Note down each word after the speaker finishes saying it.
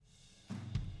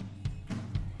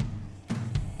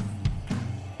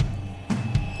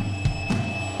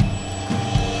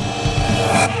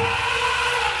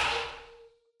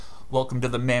welcome to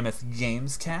the Mammoth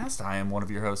Games Cast. I am one of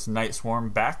your hosts, Night Swarm,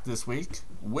 back this week.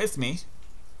 With me,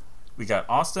 we got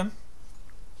Austin.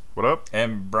 What up?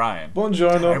 And Brian.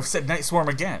 Buongiorno. I said Night Swarm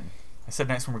again.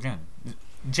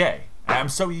 Jay, I'm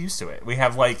so used to it. We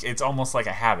have it's almost like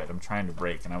a habit I'm trying to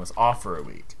break, and I was off for a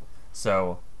week.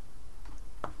 So,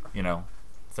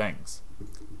 things.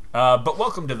 But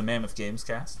welcome to the Mammoth Games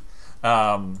Cast.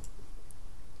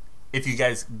 If you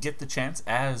guys get the chance,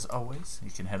 as always,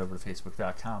 you can head over to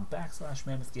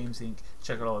facebook.com/Mammoth Games Inc.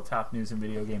 Check out all the top news and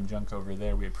video game junk over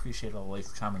there. We appreciate all the likes,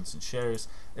 comments, and shares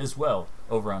as well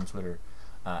over on Twitter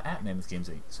at Mammoth Games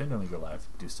Inc. So when we go live,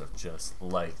 do stuff just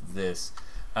like this.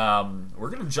 We're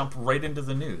going to jump right into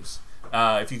the news.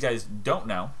 If you guys don't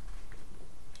know,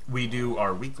 we do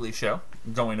our weekly show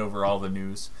going over all the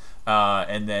news.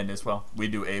 And then as well, we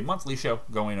do a monthly show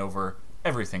going over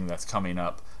everything that's coming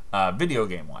up. Video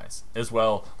game wise, as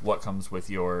well, what comes with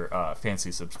your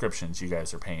fancy subscriptions you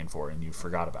guys are paying for and you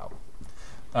forgot about.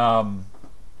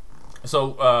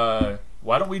 So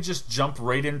why don't we just jump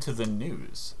right into the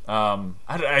news?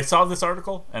 I saw this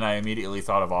article and I immediately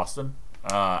thought of Austin.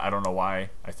 I don't know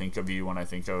why I think of you when I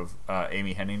think of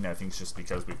Amy Hennig. I think it's just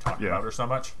because we've talked about her so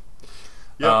much.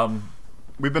 Yeah.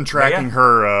 We've been tracking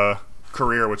her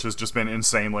career, which has just been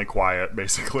insanely quiet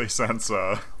basically since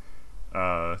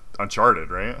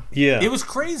Uncharted, right? Yeah. It was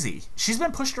crazy. She's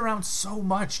been pushed around so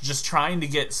much just trying to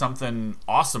get something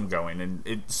awesome going,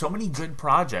 and so many good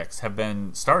projects have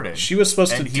been started. She was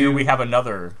supposed to here we have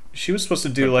another. She was supposed to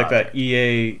do like project. That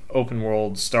EA open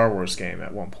world Star Wars game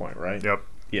at one point, right? Yep.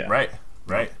 Yeah. Right.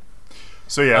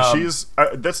 So yeah, she's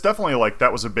that's definitely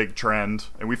that was a big trend,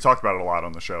 and we've talked about it a lot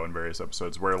on the show in various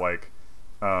episodes where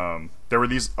there were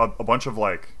these a bunch of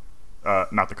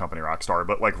not the company Rockstar,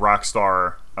 but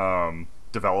Rockstar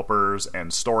developers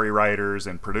and story writers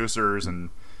and producers and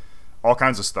all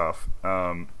kinds of stuff.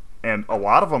 And a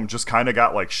lot of them just kind of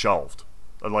got shelved.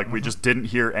 We just didn't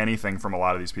hear anything from a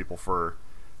lot of these people for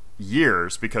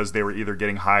years because they were either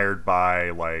getting hired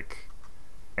by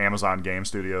Amazon Game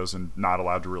Studios and not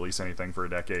allowed to release anything for a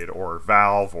decade, or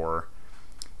Valve, or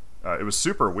it was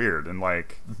super weird. And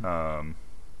I'm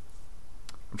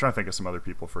trying to think of some other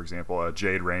people, for example,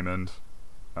 Jade Raymond,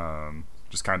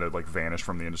 just kind of vanished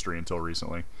from the industry until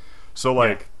recently. So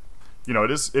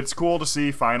it's cool to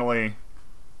see finally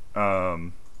a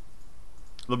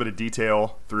little bit of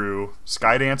detail through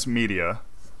Skydance Media,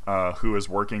 who is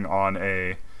working on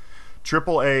a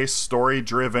AAA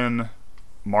story-driven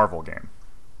Marvel game.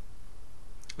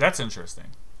 That's interesting.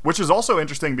 Which is also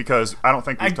interesting because I don't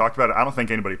think we've talked about it. I don't think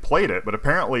anybody played it, but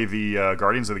apparently the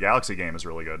Guardians of the Galaxy game is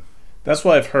really good. That's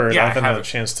what I've heard. Yeah, I haven't had a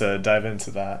chance to dive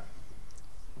into that.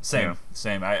 Same.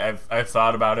 I've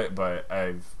thought about it, but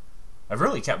I've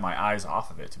really kept my eyes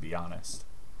off of it, to be honest.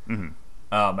 Mm-hmm.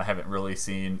 I haven't really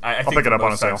seen. I'll pick it up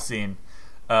on a sale.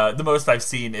 The most I've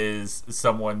seen is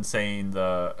someone saying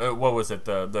what was it?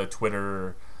 The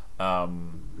Twitter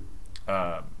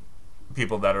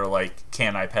people that are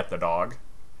 "Can I pet the dog?"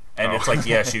 And it's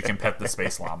yes, you can pet the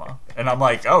space llama. And I'm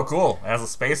oh, cool. It has a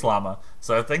space llama.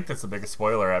 So I think that's the biggest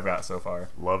spoiler I've got so far.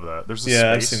 Love that. There's a space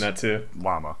I've seen that too.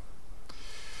 Llama.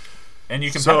 And you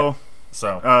can pet it.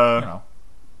 So,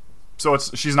 So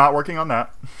she's not working on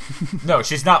that. No,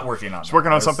 she's not working on that. She's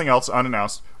working on something else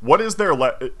unannounced. What is there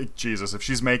Jesus, if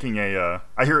she's making I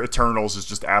hear Eternals is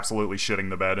just absolutely shitting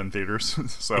the bed in theaters.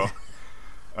 So,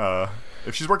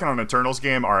 if she's working on an Eternals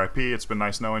game, RIP, it's been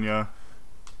nice knowing you.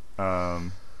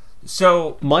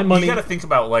 So my money, you got to think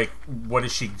about what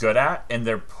is she good at, and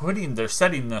they're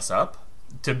setting this up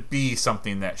to be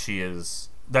something that's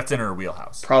in her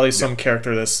wheelhouse. Probably some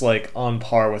character that's on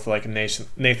par with a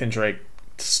Nathan Drake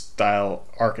style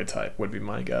archetype would be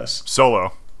my guess.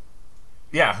 Solo.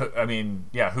 Yeah,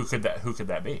 who could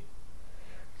that be?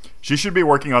 She should be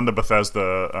working on the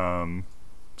Bethesda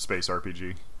space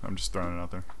RPG. I'm just throwing it out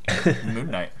there.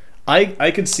 Moon Knight. I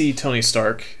could see Tony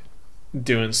Stark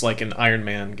doing an Iron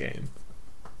Man game.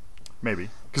 Maybe.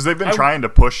 Because they've been trying to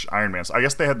push Iron Man. So I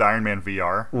guess they had the Iron Man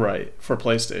VR. Right, for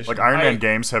PlayStation. Iron Man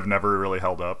games have never really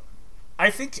held up. I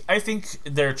think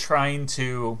they're trying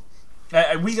to...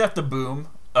 we got the boom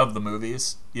of the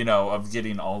movies, of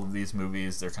getting all of these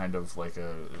movies. They're kind of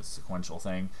a sequential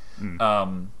thing.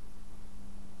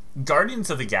 Guardians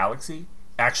of the Galaxy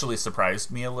actually surprised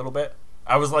me a little bit.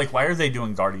 I was why are they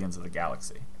doing Guardians of the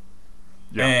Galaxy?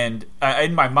 Yeah. And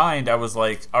in my mind, I was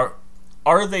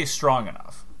are they strong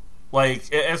enough?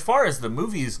 As far as the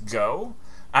movies go,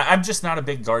 I'm just not a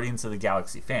big Guardians of the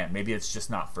Galaxy fan. Maybe it's just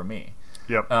not for me.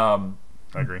 Yep. I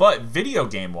agree. But video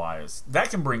game wise, that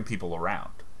can bring people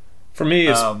around. For me,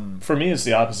 it's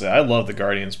the opposite. I love the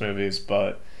Guardians movies,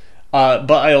 but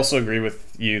But I also agree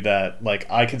with you that like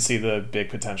I could see the big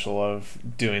potential of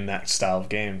doing that style of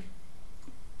game.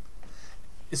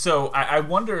 So I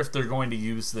wonder if they're going to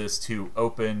use this to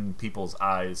open people's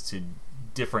eyes to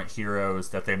different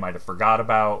heroes that they might have forgot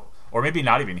about, or maybe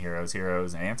not even heroes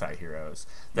and anti-heroes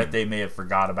that they may have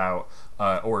forgot about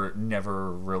or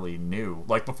never really knew.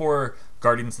 Like before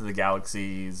Guardians of the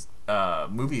Galaxy's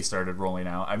movie started rolling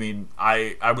out, I mean,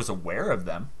 I was aware of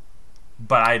them,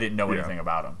 but I didn't know anything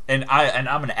about them. And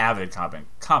I'm an avid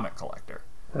comic collector.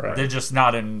 Right. They're just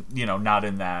not in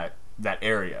that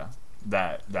area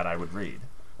that I would read.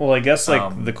 Well, I guess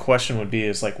like the question would be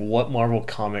is like what Marvel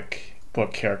comic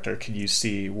book character could you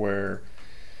see where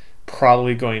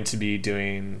probably going to be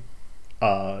doing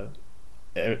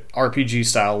RPG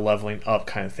style leveling up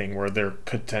kind of thing where they're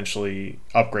potentially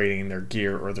upgrading their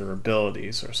gear or their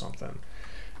abilities or something.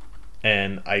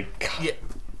 And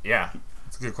yeah,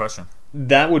 it's a good question.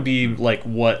 That would be like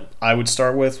what I would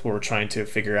start with. We're trying to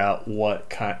figure out what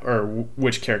kind or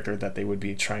which character that they would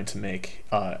be trying to make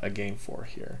a game for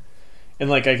here. And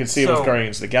like I could see it with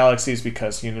Guardians of the Galaxies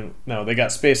because they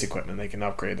got space equipment. They can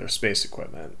upgrade their space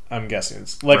equipment. I'm guessing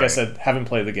it's like I said, haven't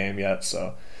played the game yet,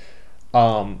 so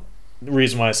the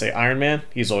reason why I say Iron Man,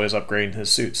 he's always upgrading his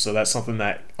suit, so that's something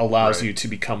that allows you to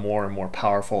become more and more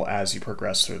powerful as you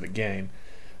progress through the game.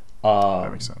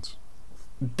 That makes sense.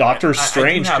 Doctor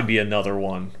Strange could be another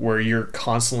one where you're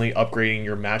constantly upgrading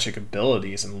your magic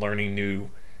abilities and learning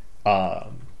new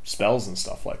spells and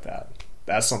stuff like that.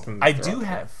 That's something that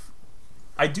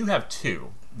I do have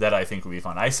two that I think would be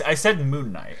fun. I said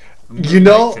Moon Knight.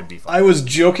 Could be fun. I was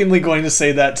jokingly going to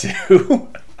say that too.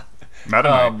 Meta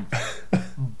Knight.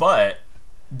 But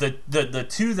the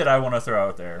two that I want to throw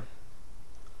out there,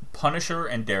 Punisher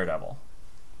and Daredevil.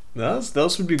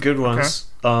 Those would be good ones.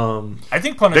 Okay. I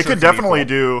think Punisher. They could definitely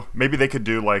do. Maybe they could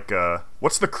do like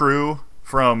what's the crew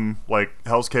from like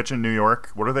Hell's Kitchen, New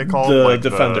York? What are they called? The like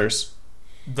Defenders.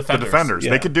 The Defenders.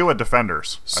 Yeah. They could do a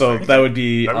Defenders. So that would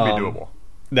be doable.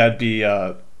 That'd be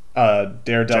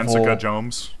Daredevil, Jessica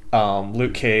Jones,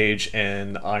 Luke Cage,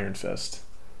 and Iron Fist.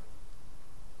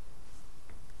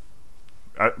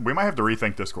 We might have to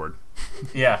rethink Discord.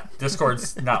 Yeah,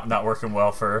 Discord's not working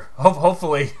well for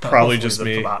hopefully. Probably just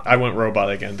me. I went robot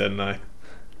again, didn't I?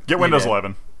 Get Windows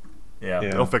 11. Yeah,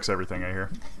 it'll fix everything. I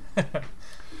hear.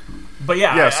 But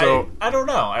I don't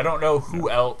know. I don't know who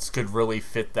else could really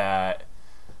fit that.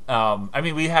 I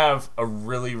mean, we have a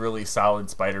really, really solid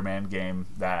Spider-Man game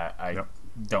that I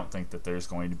don't think that there's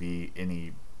going to be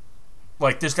any...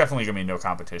 Like, there's definitely going to be no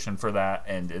competition for that,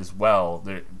 and as well,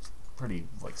 there's pretty,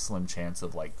 like, slim chance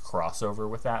of, like, crossover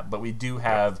with that. But we do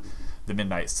have the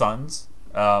Midnight Suns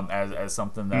as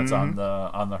something that's on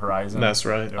the horizon. That's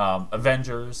right.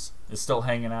 Avengers is still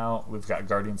hanging out. We've got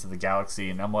Guardians of the Galaxy,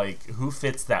 and I'm like, who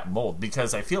fits that mold?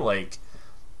 Because I feel like...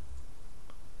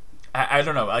 I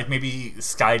don't know, like maybe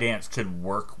Skydance could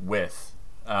work with,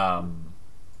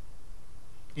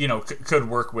 could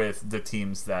work with the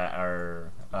teams that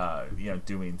are,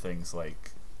 doing things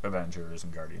like Avengers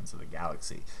and Guardians of the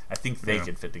Galaxy. I think they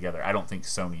could fit together. I don't think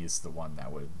Sony is the one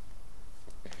that would.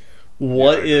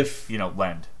 What if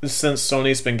lend? Since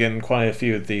Sony's been getting quite a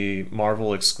few of the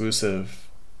Marvel exclusive,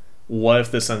 what if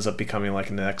this ends up becoming like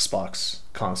an Xbox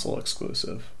console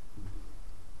exclusive?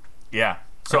 Yeah.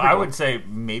 So I would say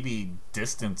maybe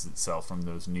distance itself from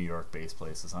those New York-based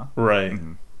places, huh? Right.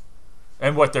 Mm-hmm.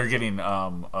 And what they're getting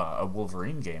a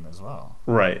Wolverine game as well.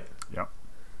 Right. Yep.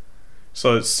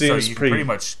 So it seems you can pretty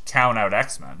much count out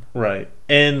X-Men. Right.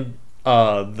 And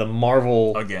the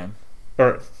Marvel again.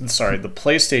 The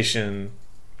PlayStation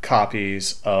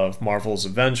copies of Marvel's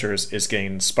Avengers is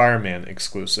getting Spider-Man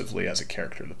exclusively as a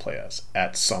character to play as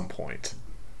at some point.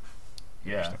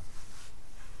 Yeah.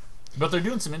 But they're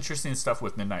doing some interesting stuff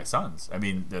with Midnight Suns. I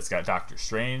mean, that's got Doctor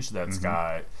Strange. That's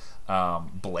got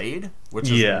Blade,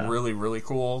 which is really, really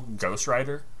cool. Ghost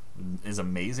Rider is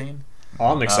amazing.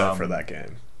 I'm excited for that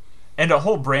game. And a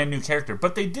whole brand new character.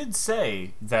 But they did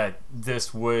say that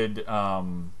this would...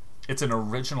 it's an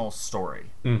original story.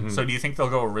 Mm-hmm. So do you think they'll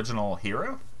go original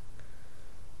hero?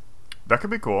 That could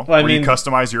be cool. Well, you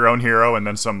customize your own hero and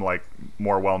then some like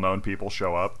more well-known people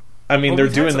show up. I mean, they're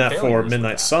doing that for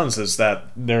Midnight Suns, is that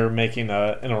they're making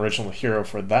an original hero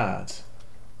for that.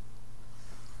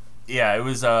 Yeah, it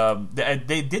was...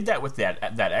 they did that with that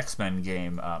X-Men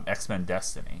game, X-Men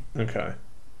Destiny. Okay.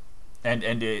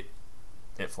 And it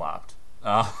flopped.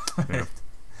 I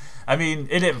mean,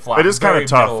 it didn't flop. It is kind of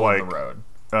tough. Like, the road.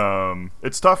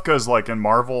 It's tough because, like, in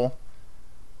Marvel,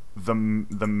 the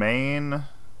main...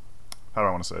 How do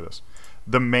I want to say this?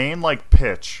 The main, like,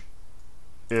 pitch...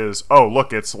 is, oh,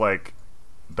 look, it's like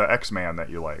the X-Man that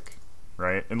you like,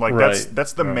 right? And like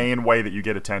that's the main way that you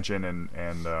get attention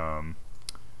and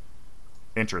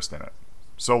interest in it.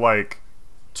 So like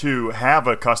to have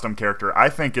a custom character, I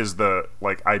think is the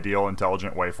like ideal,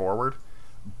 intelligent way forward.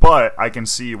 But I can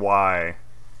see why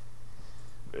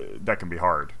that can be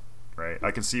hard, right?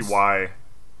 I can see why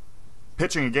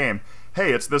pitching a game,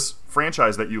 hey, it's this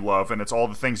franchise that you love and it's all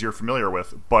the things you're familiar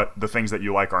with, but the things that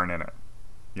you like aren't in it.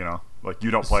 You know, like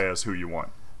you don't play as who you want.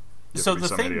 So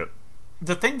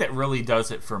the thing that really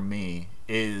does it for me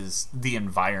is the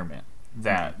environment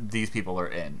that these people are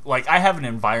in. Like, I have an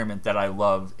environment that I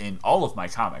love in all of my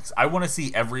comics. I want to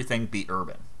see everything be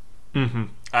urban. Mm-hmm.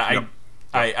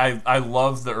 I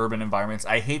love the urban environments.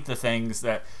 I hate the things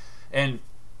that, and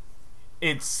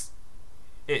it's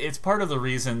part of the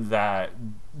reason that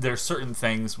there's certain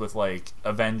things with like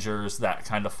Avengers that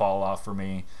kind of fall off for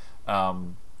me.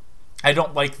 I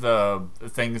don't like the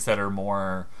things that are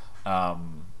more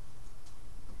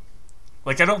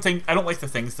like I don't like the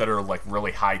things that are like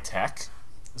really high tech.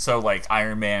 So like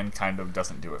Iron Man kind of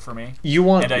doesn't do it for me.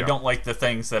 I don't like the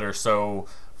things that are so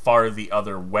far the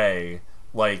other way,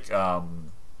 like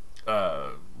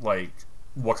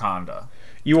Wakanda.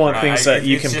 You want things that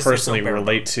you can personally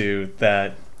relate to,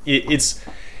 that it's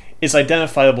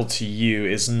identifiable to you.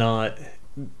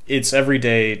 It's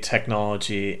everyday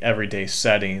technology, everyday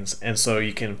settings, and so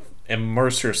you can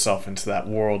immerse yourself into that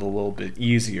world a little bit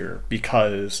easier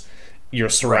because you're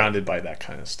surrounded by that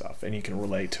kind of stuff and you can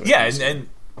relate to it. Yeah, and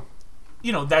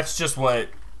you know, that's just what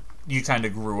you kind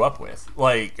of grew up with,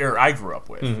 or I grew up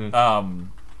with. Mm-hmm.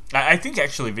 I think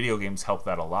actually video games helped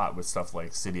that a lot with stuff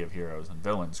like City of Heroes and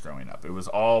Villains growing up. It was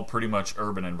all pretty much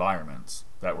urban environments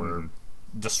that were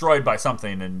destroyed by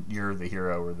something, and you're the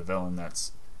hero or the villain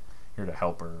that's here to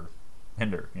help or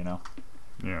hinder, you know?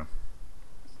 Yeah.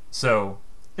 So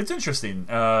it's interesting.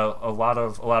 A lot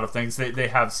of things they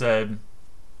have said.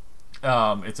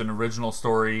 It's an original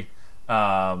story,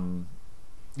 with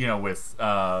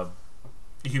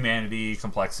humanity,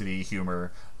 complexity,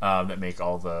 humor that make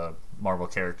all the Marvel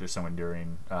characters so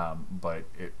enduring. But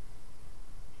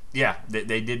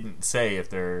they didn't say if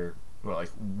they're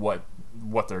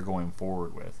what they're going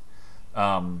forward with.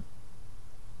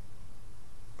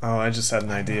 I just had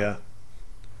an idea.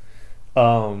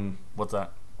 What's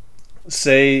that?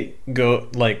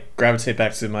 Gravitate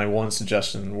back to my one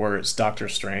suggestion where it's Doctor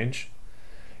Strange,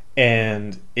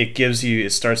 and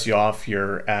it starts you off,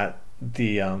 you're at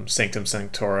the Sanctum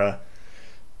Sanctora,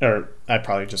 or I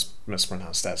probably just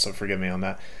mispronounced that, so forgive me on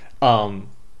that.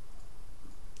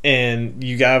 And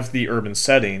you have the urban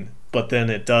setting, but then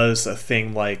it does a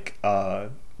thing like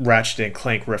Ratchet and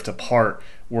Clank Rift Apart,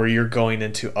 where you're going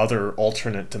into other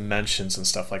alternate dimensions and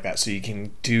stuff like that. So you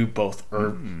can do both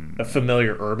a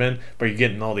familiar urban, but you're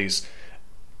getting all these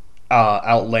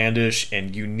outlandish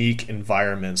and unique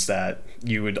environments that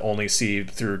you would only see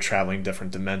through traveling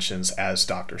different dimensions as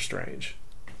Doctor Strange.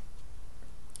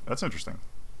 That's interesting.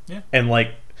 Yeah. And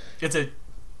it's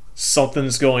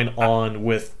something's going on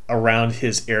with around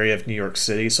his area of New York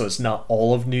City, so it's not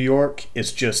all of New York.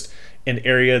 It's just an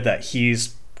area that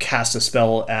he's cast a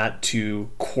spell at to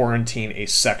quarantine a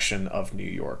section of New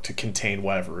York to contain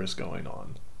whatever is going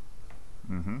on.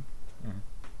 Mm-hmm.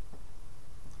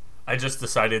 I just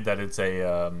decided that it's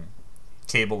a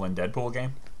Cable and Deadpool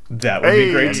game. That would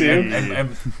be great too.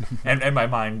 And my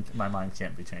mind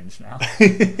can't be changed now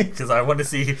because I want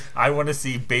to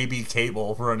see baby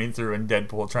Cable running through and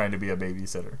Deadpool trying to be a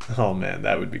babysitter. Oh man,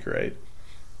 that would be great.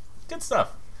 Good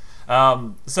stuff.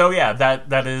 So yeah,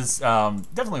 that is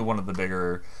definitely one of the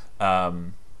bigger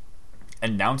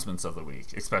announcements of the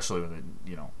week, especially with it,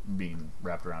 being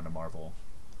wrapped around a Marvel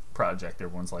project.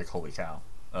 Everyone's like, "Holy cow!"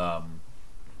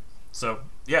 So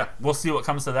yeah, we'll see what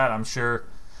comes to that. I'm sure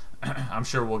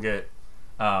we'll get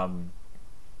some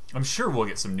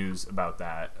news about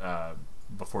that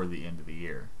before the end of the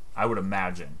year. I would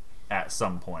imagine at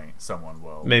some point someone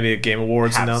will maybe a Game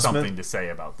Awards have announcement, something to say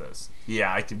about this.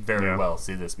 Yeah, I could very well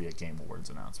see this be a Game Awards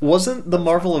announcement. Wasn't the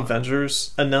Marvel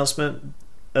Avengers announcement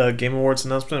a Game Awards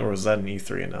announcement, or was that an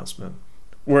E3 announcement?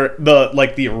 Where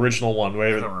the original one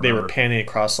where they were panning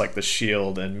across the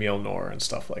shield and Mjolnir and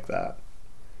stuff like that.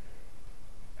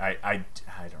 I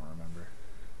don't remember.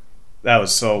 That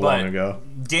was so long ago.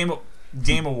 Game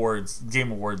Awards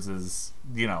is,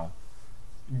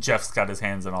 Jeff's got his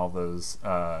hands in all those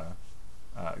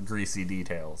greasy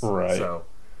details. Right. So,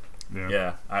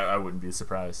 yeah, I wouldn't be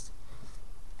surprised.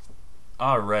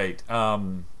 All right.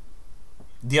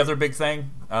 The other big thing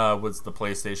was the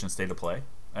PlayStation State of Play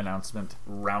announcement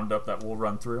roundup that we'll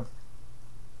run through.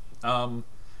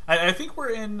 I think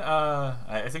we're in.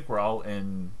 I think we're all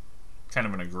in kind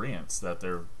of an agreement that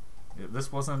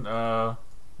this wasn't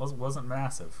wasn't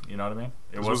massive. You know what I mean?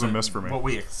 It wasn't a miss for me. What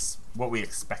we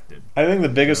expected. I think the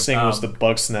biggest thing was the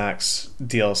Bugsnax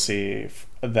DLC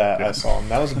that I saw, and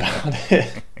that was about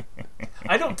it.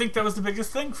 I don't think that was the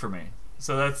biggest thing for me.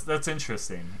 So that's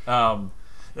interesting.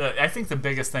 I think the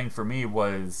biggest thing for me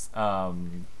was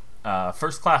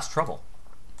First Class Trouble.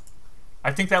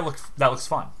 I think that looks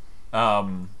fun.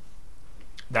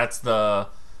 That's the.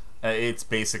 It's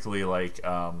basically like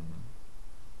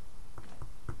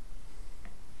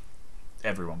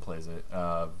everyone plays it.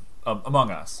 Among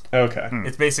Us. Okay.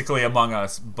 It's basically Among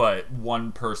Us, but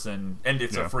one person, and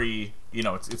it's a free.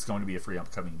 It's going to be a free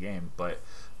upcoming game, but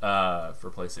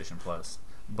for PlayStation Plus.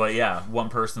 But yeah, one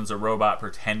person's a robot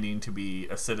pretending to be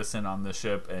a citizen on the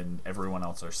ship, and everyone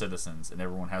else are citizens, and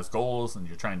everyone has goals, and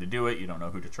you're trying to do it. You don't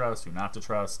know who to trust, who not to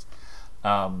trust.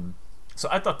 So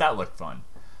I thought that looked fun.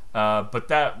 But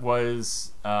that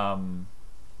was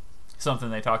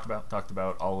something they talked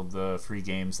about all of the free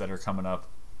games that are coming up.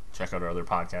 Check out our other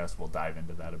podcast. We'll dive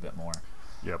into that a bit more.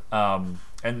 Yep.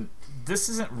 And this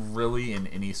isn't really in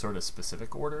any sort of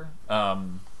specific order.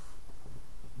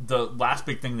 The last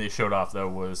big thing they showed off, though,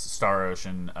 was Star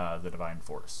Ocean, The Divine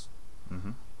Force.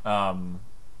 Mm-hmm. I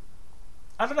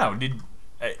don't know.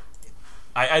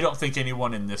 I don't think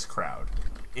anyone in this crowd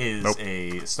is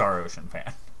a Star Ocean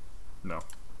fan. No.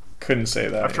 Couldn't say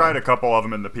that. I've tried a couple of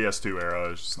them in the PS2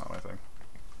 era. It's just not my thing.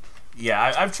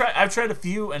 Yeah, I've tried a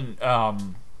few, and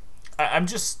I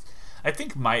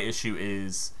think my issue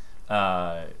is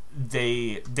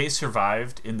they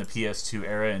survived in the PS2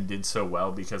 era and did so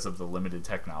well because of the limited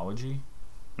technology.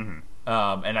 Mm-hmm.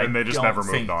 And they just never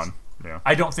moved on. Yeah.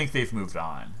 I don't think they've moved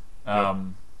on. Yep.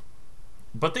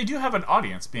 But they do have an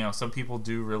audience. Some people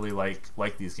do really like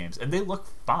these games, and they look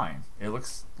fine. It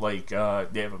looks like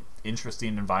they have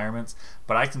interesting environments,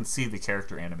 but I can see the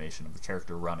character animation of the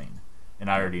character running, and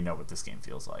I already know what this game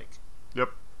feels like. Yep.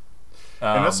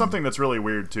 And that's something that's really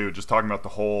weird too. Just talking about the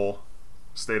whole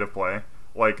state of play,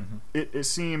 like it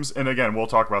seems, and again, we'll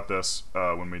talk about this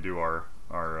when we do our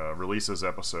releases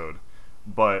episode,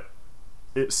 but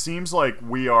it seems like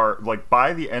we are, like,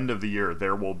 by the end of the year,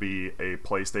 there will be a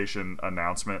PlayStation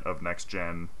announcement of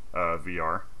next-gen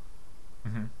VR.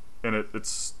 Mm-hmm. And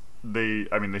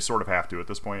they sort of have to at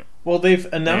this point. Well, they've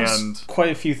announced quite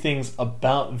a few things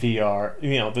about VR,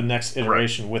 the next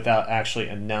iteration, without actually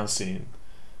announcing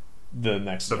the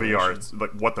next iteration. VR,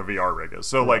 like, what the VR rig is.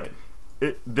 So, like,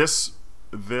 this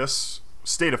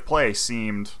state of play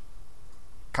seemed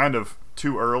kind of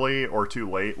too early or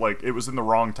too late. Like, it was in the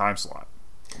wrong time slot.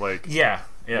 Like, yeah.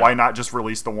 Why not just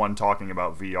release the one talking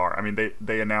about VR? I mean,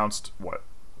 they announced what,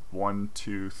 1,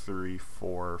 2, 3,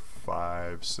 4,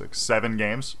 5, 6, 7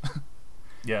 games.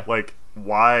 Yeah. Like,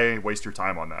 why waste your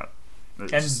time on that? The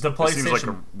PlayStation, it seems like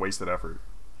a wasted effort.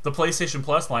 The PlayStation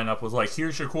Plus lineup was like,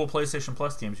 here's your cool PlayStation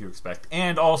Plus games you expect,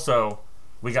 and also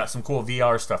we got some cool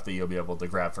VR stuff that you'll be able to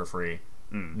grab for free.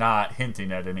 Not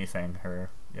hinting at anything or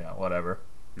whatever.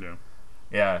 Yeah.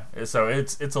 Yeah. So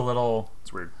it's a little.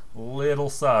 It's weird. Little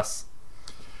sus.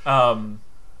 But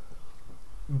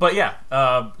yeah,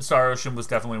 Star Ocean was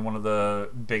definitely one of the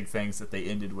big things that they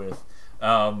ended with.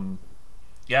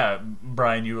 Yeah,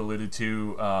 Brian, you alluded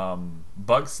to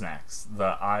Bugsnax,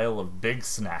 the Isle of Big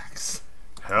Snacks.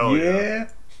 Hell yeah.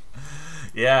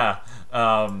 Yeah.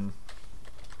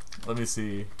 Let me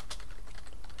see.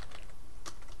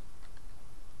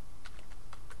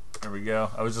 There we go.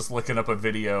 I was just looking up a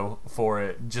video for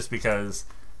it just because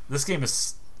this game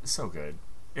is so good.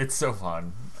 It's so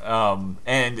fun.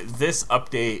 And this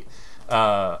update,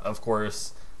 of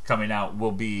course, coming out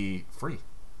will be free.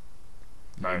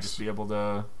 Nice. You'll just be able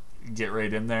to get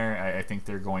right in there. I think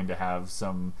they're going to have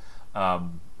some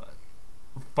fun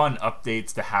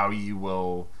updates to how you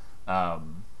will,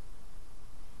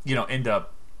 end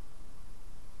up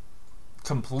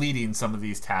completing some of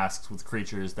these tasks with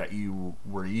creatures that you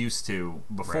were used to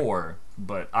before. Right.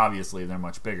 But obviously they're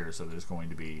much bigger, so there's going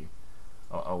to be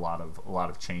a lot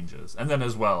of changes. And then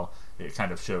as well, it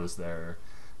kind of shows their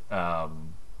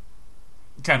kind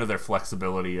of their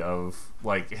flexibility of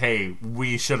like, hey,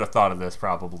 we should have thought of this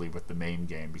probably with the main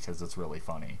game because it's really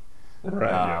funny.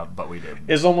 Right. But we didn't.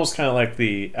 It's almost kind of like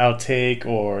the outtake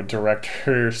or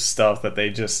director stuff that they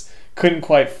just couldn't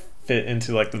quite fit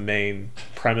into like the main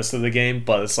premise of the game,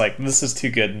 but it's like, this is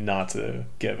too good not to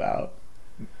give out.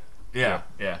 Yeah.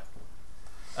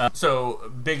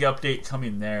 So, big update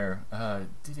coming there.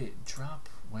 Did it drop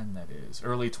when that is?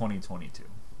 Early 2022.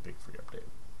 Big free update.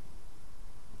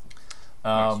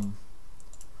 Nice.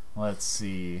 Let's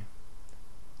see.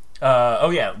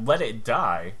 Let It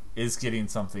Die is getting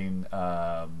something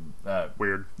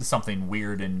weird. Something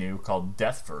weird and new called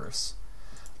Deathverse.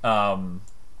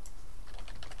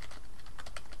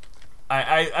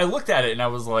 I looked at it and I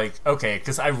was like, okay,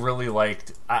 because I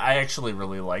actually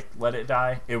really liked Let It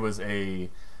Die. It was that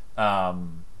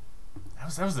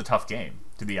was a tough game,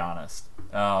 to be honest.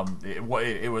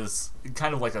 It was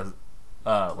kind of like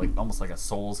almost like a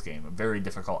Souls game, a very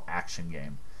difficult action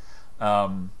game.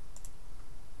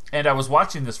 And I was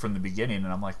watching this from the beginning,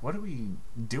 and I'm like, what are we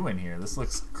doing here? This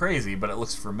looks crazy, but it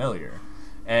looks familiar.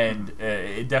 And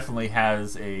it definitely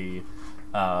has a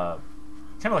kind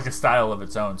of like a style of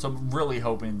its own. So I'm really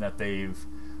hoping that they've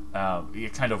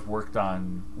kind of worked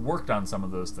on some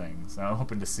of those things. And I'm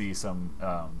hoping to see some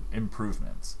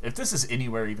improvements. If this is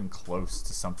anywhere even close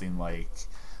to something like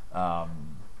The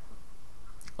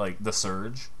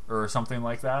Surge or something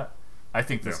like that, I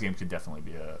think this game could definitely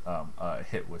be a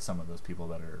hit with some of those people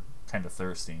that are kind of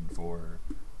thirsting for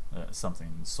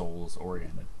something Souls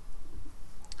oriented.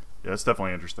 Yeah, it's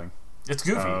definitely interesting. It's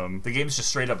goofy. The game's just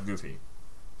straight up goofy.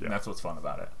 Yeah. And that's what's fun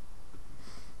about it.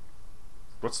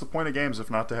 What's the point of games if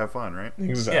not to have fun, right?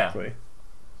 Exactly.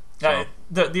 Yeah.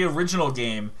 The original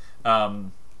game,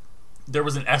 there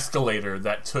was an escalator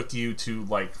that took you to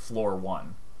like floor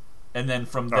 1, and then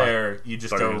from there you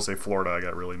just go. I was going go. to say Florida. I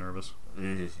got really nervous.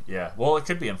 Yeah, well, it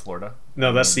could be in Florida.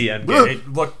 No, that's the end game.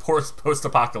 It looked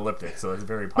post-apocalyptic, so it's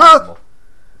very possible.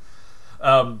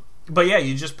 But yeah,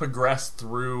 you just progress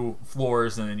through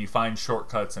floors, and then you find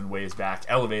shortcuts and ways back,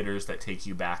 elevators that take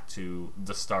you back to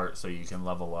the start, so you can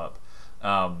level up.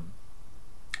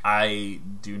 I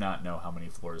do not know how many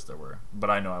floors there were, but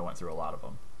I know I went through a lot of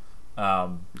them.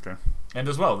 Okay. And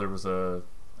as well, there was a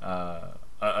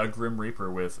Grim Reaper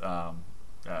with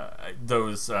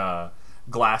those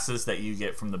glasses that you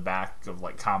get from the back of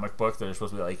like comic book that are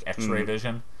supposed to be like X-ray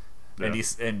vision, Yeah.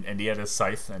 and he had his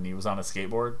scythe and he was on a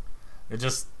skateboard. It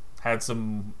just had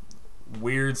some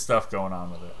weird stuff going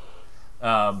on with it.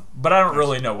 But I don't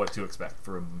really know what to expect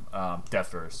from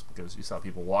Deathverse, because you saw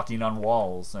people walking on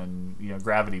walls and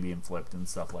gravity being flipped and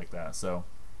stuff like that. So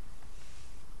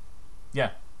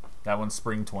yeah, that one's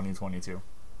spring 2022,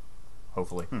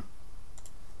 hopefully.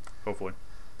 Hopefully.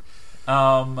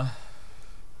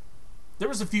 There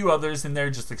was a few others in there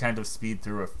just to kind of speed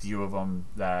through a few of them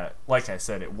that, like I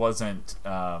said, it wasn't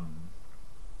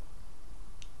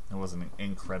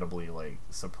incredibly like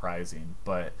surprising,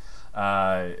 but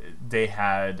they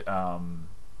had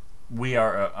We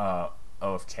Are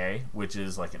OFK, which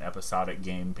is like an episodic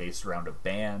game based around a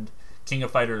band. King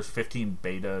of Fighters 15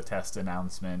 beta test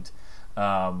announcement.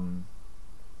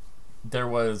 There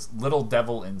was Little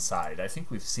Devil Inside. I think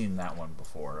we've seen that one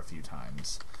before a few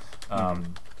times.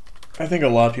 I think a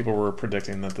lot of people were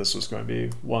predicting that this was going to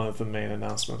be one of the main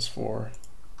announcements for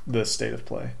this state of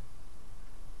play.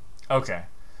 Okay.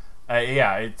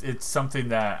 Yeah, it's something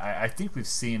that I think we've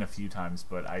seen a few times,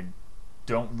 but I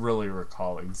don't really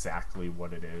recall exactly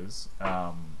what it is.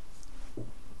 Yeah, I'm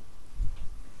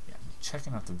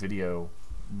checking out the video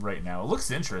right now. It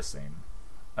looks interesting.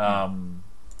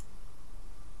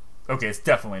 Okay, it's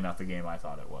definitely not the game I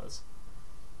thought it was.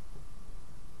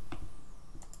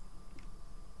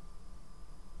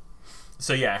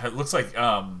 So yeah, it looks like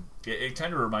it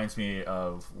kind of reminds me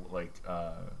of like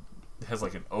it has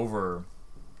like an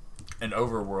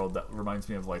overworld that reminds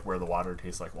me of like Where the Water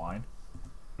Tastes Like Wine.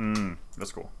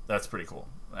 That's cool. That's pretty cool.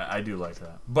 I do like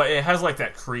that. But it has like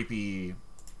that creepy,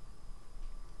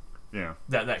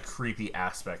 that creepy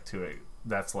aspect to it.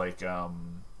 That's like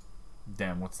damn,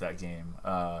 what's that game?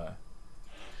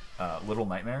 Little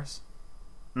Nightmares.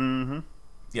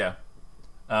 Yeah.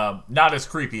 Not as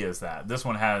creepy as that. This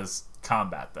one has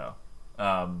combat though.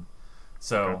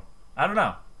 So okay. I don't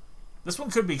know. This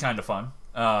one could be kind of fun.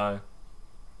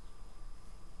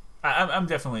 I'm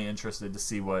definitely interested to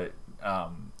see what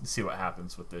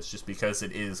happens with this, just because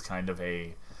it is kind of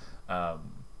a it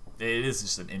is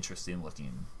just an interesting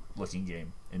looking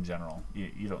game in general.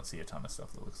 You don't see a ton of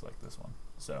stuff that looks like this one,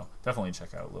 so definitely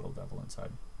check out Little Devil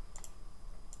Inside.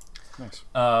 Nice.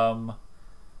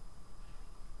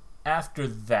 After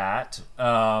that,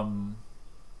 let's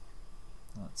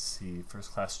see.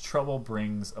 First Class Trouble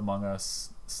brings Among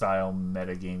Us style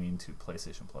metagaming to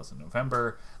PlayStation Plus in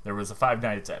November. There was a Five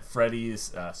Nights at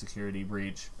Freddy's security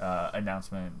breach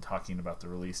announcement talking about the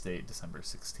release date, December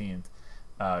 16th.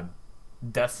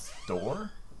 Death's Door,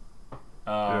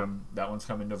 that one's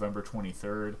coming November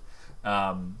 23rd.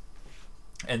 And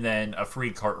then a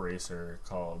free kart racer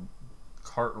called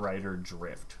Kart Rider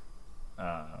Drift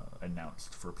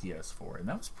announced for PS4, and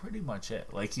that was pretty much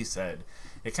it. Like you said,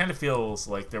 it kind of feels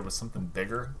like there was something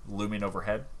bigger looming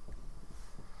overhead.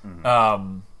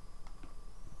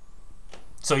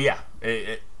 So yeah,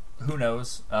 who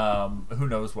knows? Who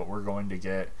knows what we're going to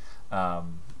get?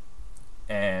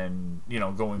 and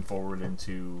going forward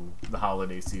into the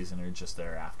holiday season or just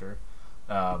thereafter.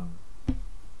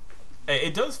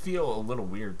 It does feel a little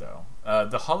weird though.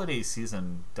 The holiday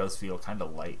season does feel kind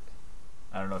of light.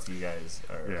 I don't know if you guys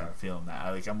are feeling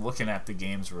that. Like, I'm looking at the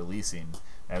games releasing,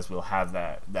 as we'll have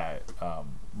that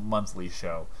monthly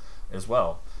show as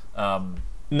well.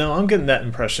 No, I'm getting that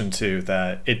impression too,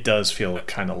 that it does feel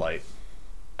kind of light.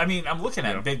 I mean, I'm looking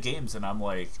at big games and I'm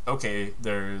like, okay,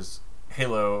 there's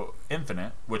Halo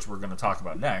Infinite, which we're going to talk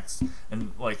about next,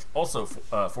 and like also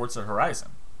Forza Horizon.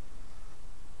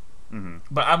 Mm-hmm.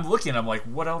 But I'm like,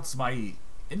 what else am I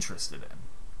interested in?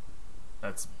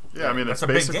 That's it's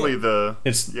basically the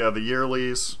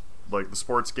yearlies, like the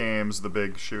sports games, the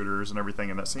big shooters and everything,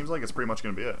 and that seems like it's pretty much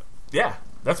going to be it. Yeah,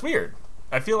 that's weird.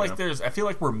 I feel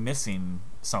like we're missing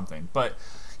something, but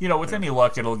with any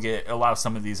luck, it'll allow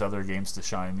some of these other games to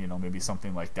shine. Maybe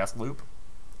something like Deathloop.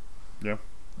 Yeah.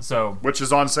 So, which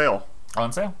is on sale.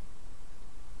 On sale.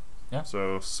 Yeah.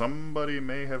 So somebody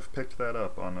may have picked that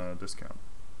up on a discount.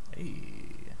 Hey,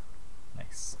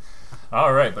 nice.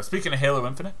 All right, but speaking of Halo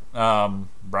Infinite,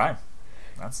 Brian,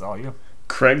 that's all you.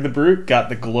 Craig the Brute got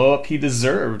the glow up he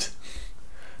deserved.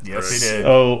 Yes, he did.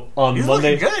 Oh, on He's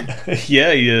Monday, looking good.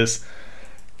 Yeah, he is.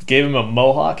 Gave him a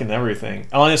mohawk and everything.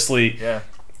 Honestly,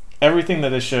 everything that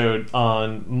they showed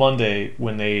on Monday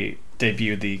when they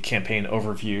debuted the campaign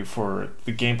overview for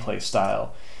the gameplay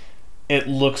style, it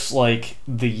looks like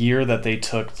the year that they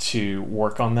took to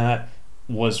work on that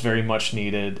was very much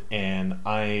needed, and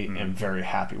I am very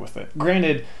happy with it.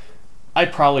 Granted, I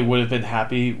probably would have been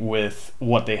happy with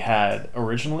what they had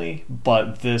originally,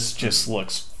 but this just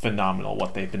looks phenomenal,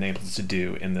 what they've been able to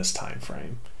do in this time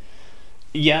frame.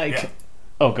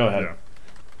 Oh, go ahead. Yeah.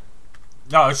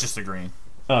 No, it's just agreeing.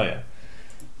 Oh, yeah.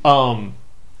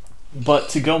 But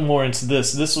to go more into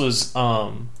this was,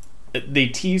 they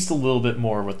teased a little bit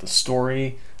more with the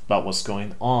story about what's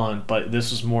going on, but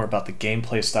this was more about the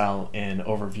gameplay style and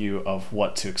overview of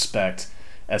what to expect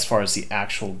as far as the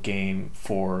actual game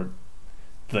for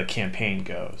the campaign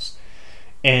goes.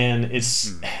 And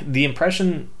it's the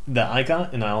impression that I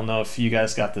got, and I don't know if you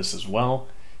guys got this as well,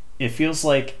 it feels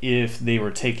like if they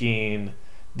were taking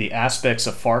the aspects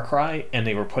of Far Cry and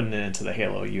they were putting it into the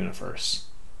Halo universe.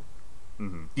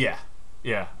 Mm-hmm. Yeah.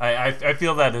 I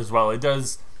feel that as well. It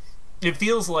does. It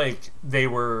feels like they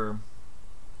were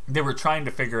trying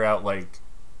to figure out, like,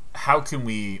 how can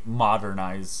we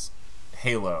modernize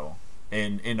Halo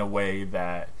in a way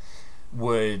that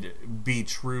would be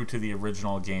true to the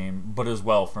original game, but as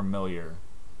well familiar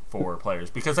for players.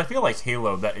 Because I feel like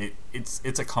Halo, that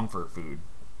it's a comfort food.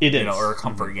 It is. Or a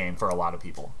comfort game for a lot of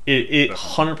people. It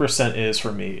 100% is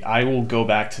for me. I will go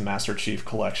back to Master Chief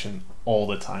Collection all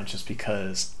the time just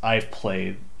because I've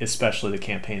played, especially the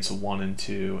campaigns of 1 and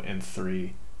 2 and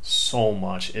 3, so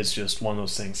much. It's just one of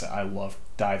those things that I love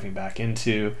diving back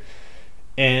into.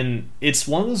 And it's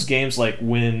one of those games, like,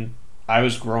 when I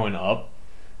was growing up,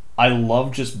 I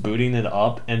love just booting it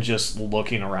up and just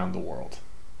looking around the world.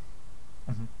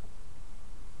 Mm-hmm.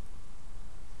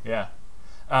 Yeah.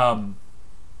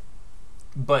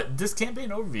 But this campaign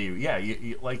overview,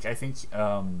 you like, I think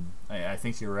I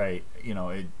think you're right.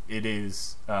 It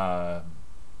is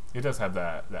it does have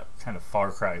that kind of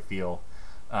Far Cry feel.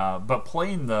 But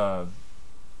playing what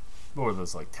were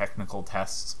those, like, technical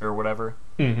tests or whatever?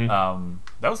 Mm-hmm.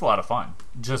 That was a lot of fun.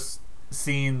 Just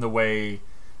seeing the way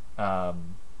that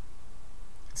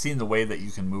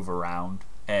you can move around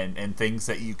and things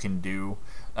that you can do,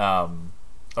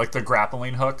 like the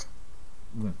grappling hook.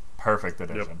 Perfect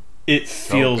addition. Yep. It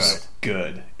feels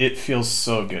good. It feels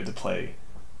so good to play.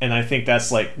 And I think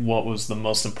that's, like, what was the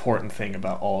most important thing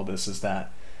about all of this, is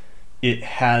that it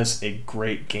has a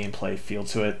great gameplay feel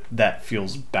to it that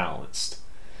feels balanced.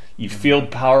 You feel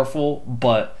powerful,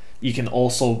 but you can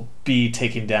also be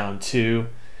taken down too.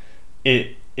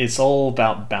 It's all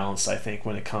about balance, I think,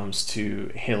 when it comes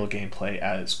to Halo gameplay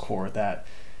at its core, that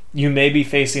you may be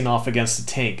facing off against a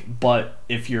tank, but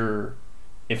if you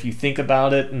think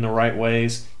about it in the right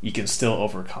ways, you can still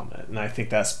overcome it. And I think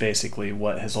that's basically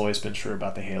what has always been true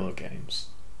about the Halo games.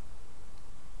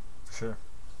 Sure.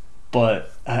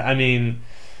 But, I mean,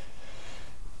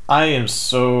 I am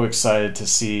so excited to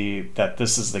see that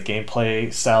this is the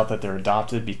gameplay style that they're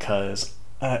adopted, because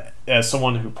as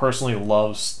someone who personally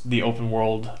loves the open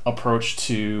world approach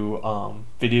to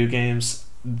video games,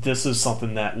 this is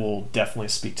something that will definitely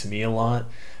speak to me a lot.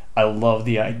 I love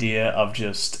the idea of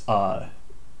just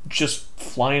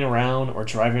flying around or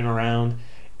driving around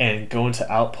and going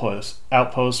to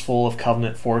outposts full of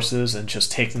Covenant forces and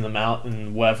just taking them out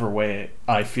in whatever way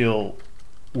I feel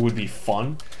would be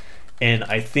fun. And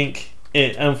I think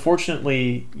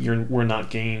unfortunately, we're not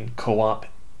getting co-op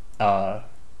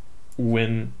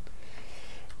when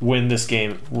this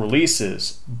game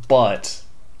releases, but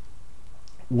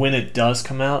when it does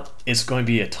come out, it's going to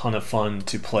be a ton of fun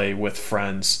to play with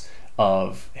friends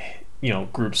of,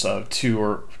 groups of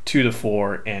 2 to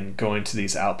 4 and going to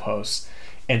these outposts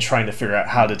and trying to figure out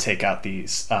how to take out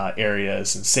these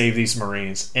areas and save these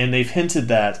Marines. And they've hinted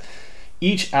that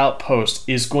each outpost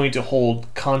is going to hold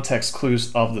context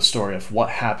clues of the story of what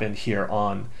happened here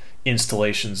on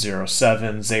Installation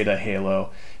 07, Zeta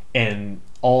Halo, and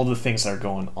all the things that are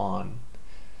going on.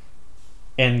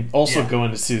 And also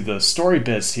going into the story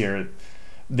bits here,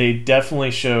 they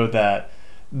definitely show that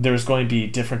there's going to be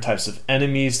different types of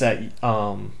enemies that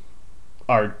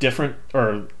are different,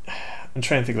 or I'm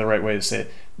trying to think of the right way to say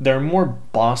it. They're more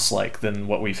boss-like than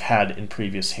what we've had in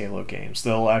previous Halo games.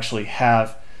 They'll actually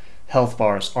have health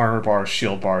bars, armor bars,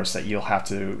 shield bars that you'll have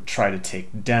to try to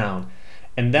take down.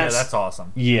 And that's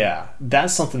awesome. Yeah,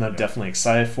 that's something I'm definitely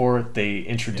excited for. They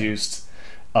introduced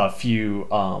a few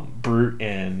brute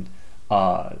and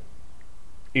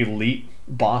elite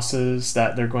bosses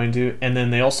that they're going to do, and then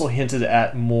they also hinted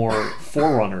at more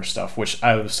Forerunner stuff, which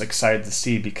I was excited to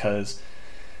see because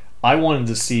I wanted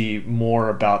to see more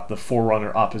about the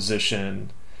Forerunner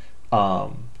opposition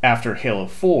after Halo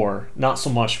 4, not so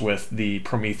much with the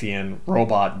Promethean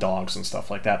robot dogs and stuff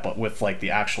like that, but with like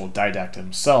the actual Didact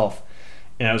himself.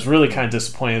 And I was really kind of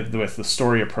disappointed with the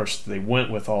story approach that they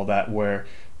went with all that, where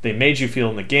they made you feel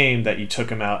in the game that you took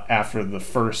him out after the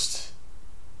first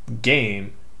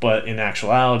game, but in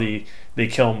actuality they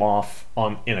kill him off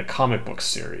in a comic book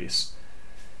series.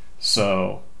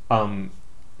 So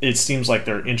it seems like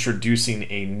they're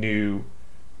introducing a new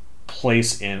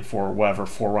place in for whatever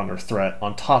Forerunner threat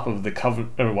on top of the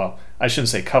Covenant. Well, I shouldn't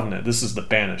say Covenant. This is the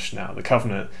Banished now. The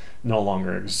Covenant no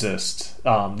longer exists.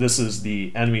 This is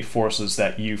the enemy forces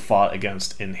that you fought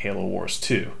against in Halo Wars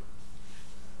 2.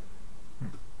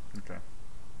 Okay.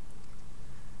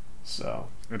 So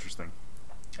interesting.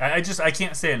 I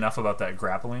can't say enough about that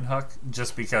grappling hook,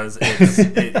 just because it's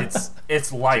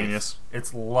life. Genius.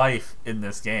 It's life in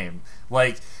this game.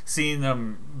 Like seeing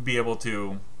them be able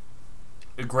to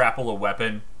grapple a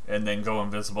weapon and then go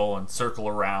invisible and circle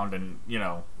around and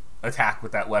attack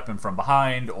with that weapon from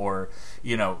behind, or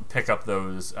pick up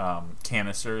those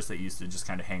canisters that used to just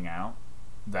kind of hang out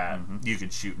that you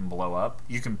could shoot and blow up.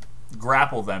 You can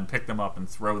grapple them, pick them up, and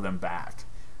throw them back.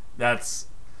 They're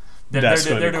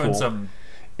doing cool. some.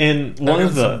 And one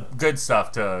of the good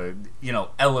stuff to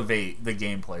elevate the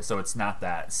gameplay, so it's not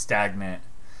that stagnant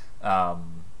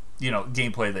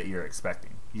gameplay that you're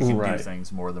expecting. You can do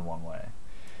things more than one way.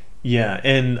 Yeah,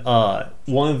 and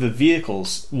one of the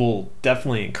vehicles will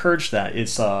definitely encourage that.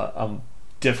 It's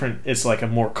different. It's like a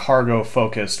more cargo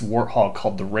focused Warthog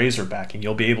called the Razorback, and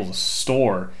you'll be able to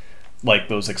store like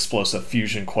those explosive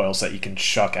fusion coils that you can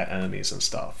chuck at enemies and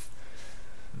stuff.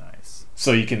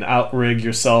 So you can outrig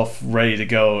yourself ready to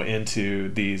go into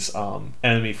these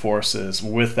enemy forces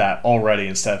with that already,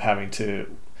 instead of having to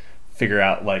figure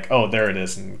out like, oh, there it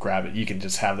is, and grab it. You can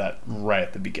just have that right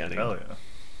at the beginning. Hell yeah.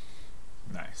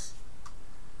 Nice.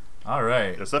 All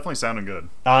right. It's definitely sounding good.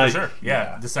 For sure.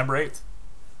 Yeah. December 8th.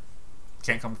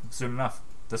 Can't come soon enough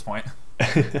at this point.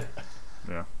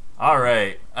 Yeah. All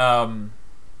right.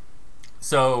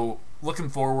 So looking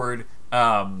forward,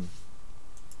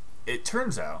 it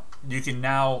turns out you can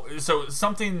now. So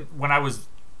something, when I was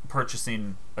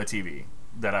purchasing a TV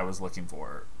that I was looking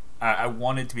for, I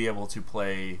wanted to be able to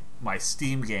play my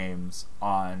Steam games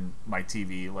on my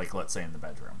TV, like let's say in the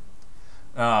bedroom.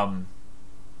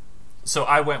 So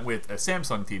I went with a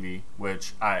Samsung TV,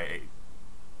 which I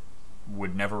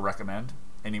would never recommend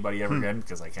anybody ever again,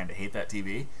 because I kind of hate that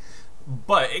TV.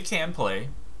 But it can play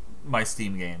my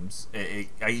Steam games.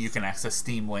 You can access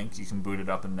Steam Link. You can boot it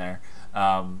up in there.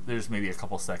 There's maybe a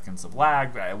couple seconds of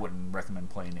lag. I wouldn't recommend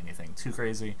playing anything too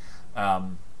crazy.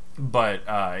 But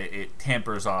it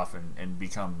tampers off and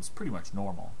becomes pretty much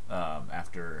normal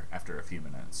after a few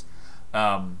minutes.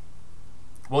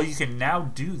 Well, you can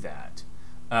now do that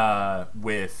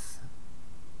with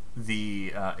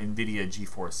the NVIDIA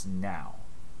GeForce Now,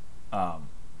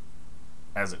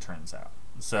 as it turns out.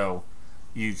 So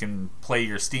you can play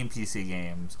your Steam PC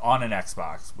games on an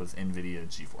Xbox with NVIDIA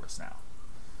GeForce Now.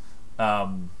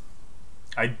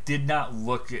 I did not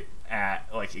look at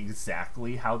like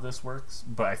exactly how this works,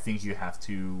 but I think you have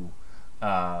to.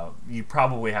 You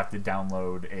probably have to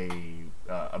download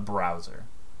a browser.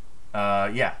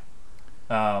 Yeah.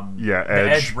 Edge. The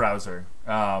Edge browser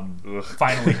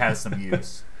finally has some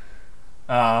use.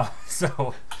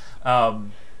 So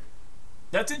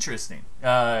that's interesting.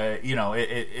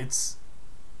 It's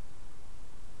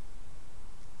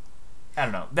I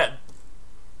don't know.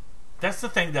 That's the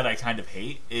thing that I kind of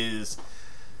hate is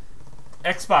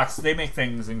Xbox. They make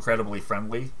things incredibly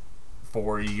friendly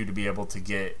for you to be able to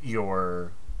get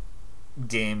your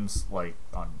games like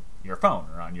on your phone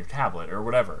or on your tablet or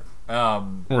whatever.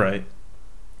 Right.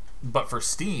 But for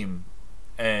Steam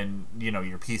and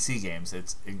your PC games,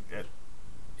 it's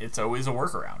always a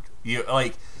workaround. You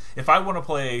like if I want to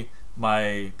play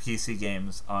my PC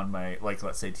games on my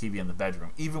let's say TV in the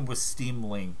bedroom, even with Steam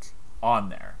Link on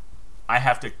there, I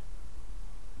have to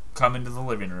come into the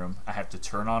living room, I have to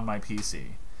turn on my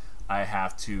PC, I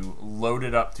have to load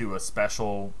it up to a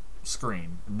special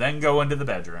screen, then go into the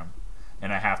bedroom,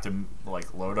 and I have to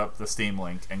load up the Steam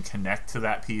Link and connect to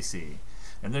that PC.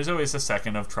 And there's always a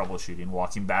second of troubleshooting,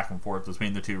 walking back and forth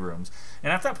between the two rooms.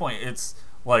 And at that point, it's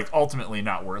ultimately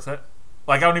not worth it.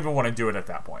 I don't even want to do it at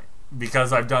that point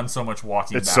because I've done so much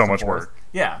walking. It's back so and much forth. work.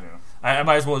 Yeah. I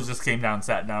might as well just came down,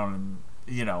 sat down,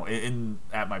 and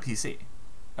at my PC.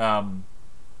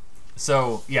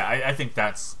 So yeah, I think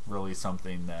that's really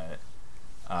something that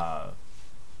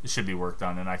should be worked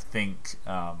on, and I think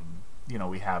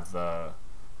we have the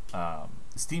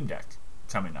Steam Deck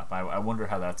coming up. I wonder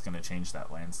how that's going to change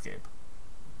that landscape.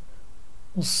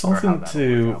 Well, something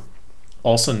to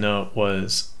also note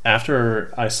was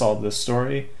after I saw this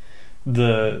story,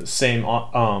 the same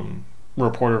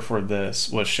reporter for this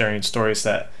was sharing stories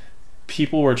that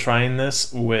people were trying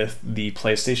this with the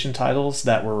PlayStation titles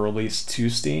that were released to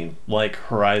Steam, like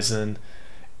Horizon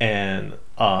and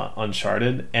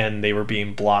Uncharted, and they were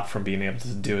being blocked from being able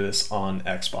to do this on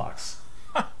Xbox.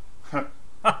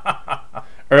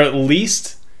 Or at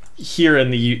least here in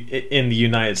the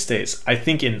United States. I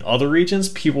think in other regions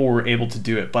people were able to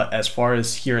do it, but as far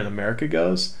as here in America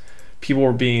goes, people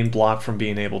were being blocked from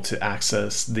being able to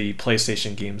access the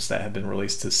PlayStation games that have been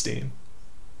released to Steam.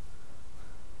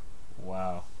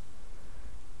 Wow.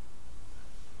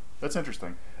 That's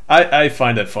interesting. I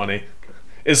find it funny,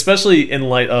 especially in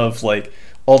light of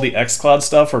all the xCloud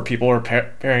stuff where people are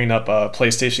pairing up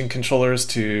PlayStation controllers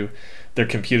to their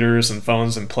computers and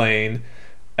phones and playing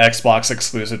Xbox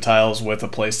exclusive titles with a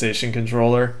PlayStation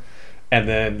controller. And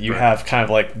then you have kind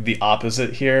of the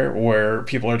opposite here where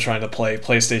people are trying to play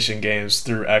PlayStation games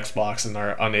through Xbox and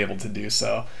are unable to do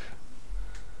so.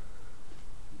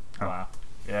 Wow.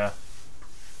 Yeah.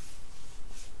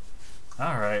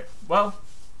 All right. Well,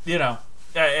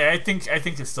 I think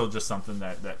it's still just something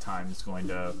that time is going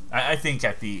to. I think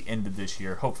at the end of this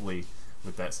year, hopefully,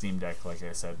 with that Steam Deck, like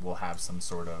I said, we'll have some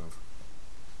sort of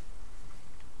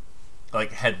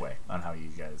headway on how you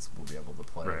guys will be able to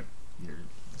play your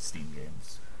Steam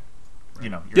games.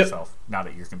 Yourself, not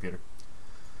at your computer.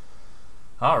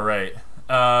 All right.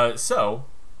 So,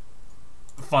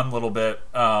 fun little bit.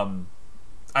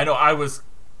 I know I was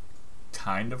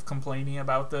kind of complaining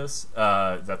about this,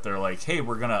 that they're like, hey,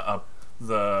 we're gonna up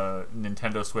the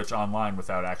Nintendo Switch Online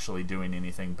without actually doing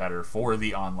anything better for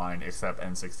the online except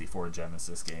N64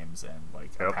 Genesis games and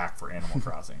a pack for Animal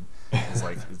Crossing. It's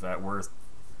is that worth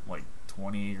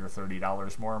 $20 or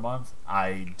 $30 more a month?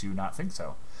 I do not think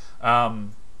so.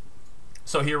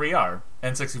 So here we are,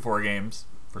 N64 games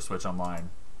for Switch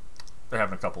Online. They're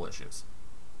having a couple issues.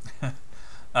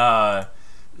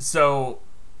 So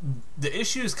the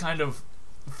issues kind of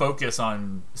focus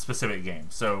on specific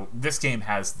games. So this game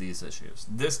has these issues.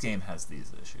 This game has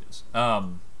these issues.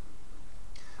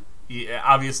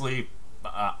 Obviously,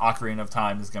 Ocarina of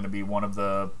Time is going to be one of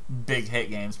the big hit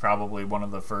games, probably one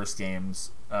of the first games,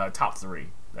 top 3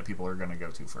 that people are going to go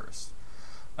to first.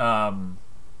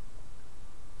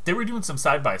 They were doing some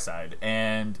side-by-side,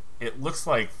 and it looks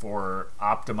like for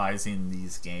optimizing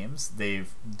these games,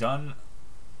 they've done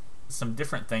some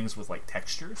different things with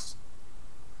textures.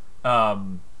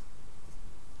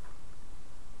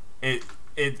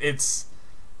 It's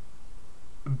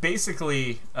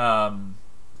basically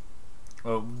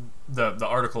well, the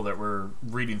article that we're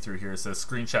reading through here says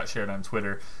screenshot shared on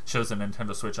Twitter shows the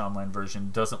Nintendo Switch Online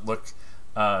version doesn't look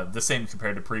the same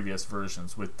compared to previous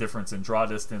versions, with difference in draw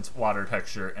distance, water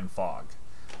texture, and fog.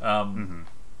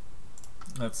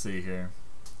 Let's see here.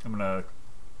 I'm gonna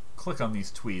click on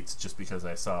these tweets just because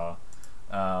I saw.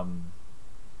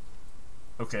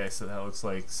 Okay, so that looks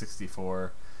like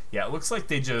 64. Yeah, it looks like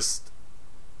they just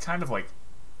kind of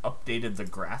updated the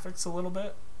graphics a little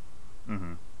bit.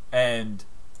 And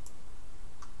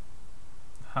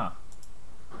yeah,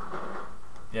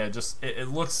 it just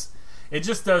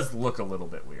does look a little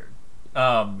bit weird.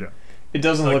 It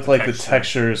doesn't look like the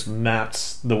textures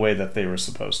mapped the way that they were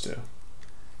supposed to.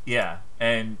 Yeah,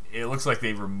 and it looks like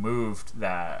they removed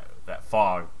that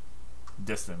fog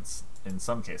distance in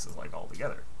some cases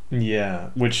altogether.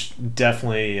 Yeah, which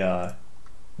definitely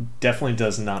definitely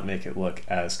does not make it look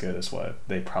as good as what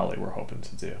they probably were hoping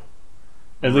to do.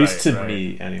 At least to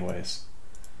me, anyways.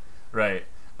 Right.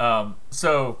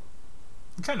 So,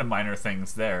 kind of minor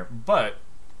things there, but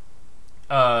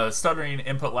stuttering,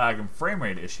 input lag, and frame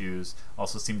rate issues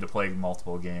also seem to plague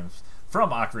multiple games from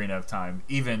Ocarina of Time,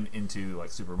 even into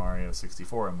like Super Mario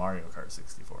 64 and Mario Kart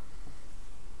 64.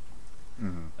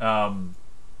 Mm-hmm.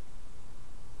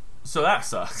 So that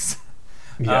sucks.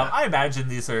 Yeah. I imagine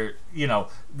these are,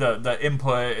 the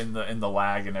input and the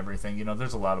lag and everything.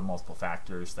 There's a lot of multiple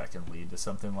factors that can lead to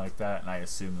something like that, and I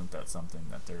assume that that's something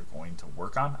that they're going to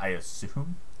work on. I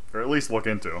assume, or at least look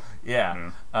into.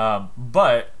 Yeah.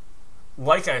 But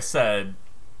like I said,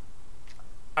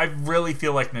 I really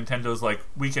feel like Nintendo's like,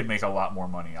 we could make a lot more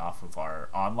money off of our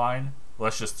online.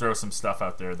 Let's just throw some stuff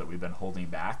out there that we've been holding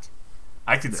back.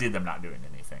 I could see them not doing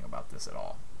anything about this at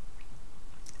all.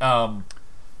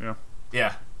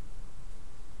 Yeah.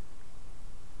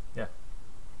 Yeah.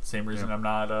 Same reason I'm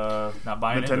not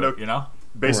buying Nintendo, into it,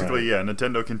 Basically, right. Yeah,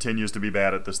 Nintendo continues to be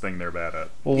bad at this thing they're bad at.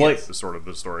 Well, like, is sort of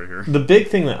the story here. The big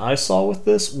thing that I saw with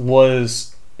this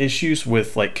was issues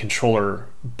with like controller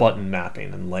button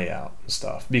mapping and layout and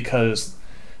stuff, because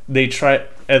they try,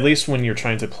 at least when you're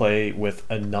trying to play with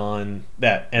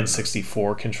that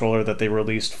N64 controller that they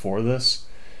released for this,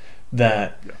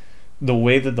 that the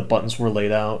way that the buttons were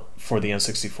laid out for the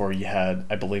N64, you had,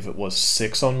 I believe it was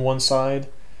 6 on one side,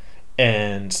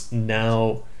 and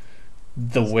now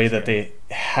the way that they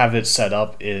have it set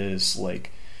up is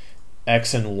like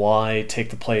X and Y take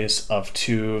the place of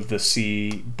 2 of the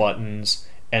C buttons,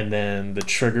 and then the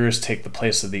triggers take the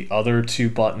place of the other 2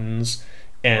 buttons,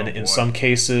 and in some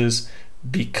cases,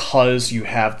 because you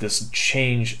have this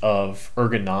change of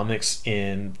ergonomics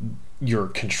in your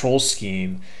control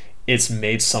scheme, it's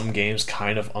made some games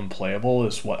kind of unplayable,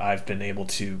 is what I've been able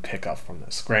to pick up from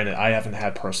this. Granted, I haven't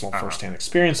had personal first-hand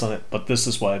experience on it, but this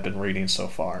is what I've been reading so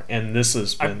far. And this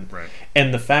has been...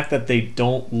 And the fact that they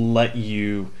don't let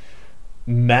you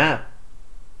map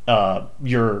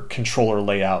your controller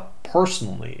layout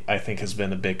personally, I think has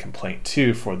been a big complaint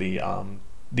too for the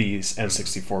these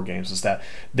N64 games, is that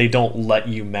they don't let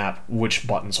you map which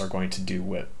buttons are going to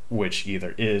do which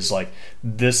either. Is like,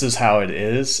 this is how it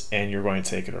is, and you're going to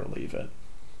take it or leave it.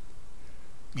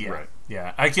 Yeah,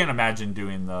 yeah. I can't imagine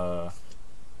doing the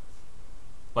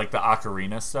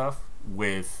Ocarina stuff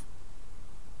with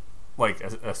like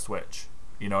a Switch.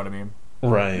 You know what I mean?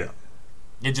 Right. Yeah.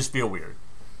 It just feel weird.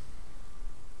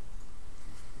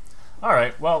 All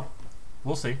right. Well,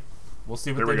 we'll see. We'll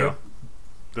see what they do.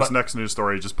 This next news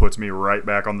story just puts me right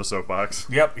back on the soapbox.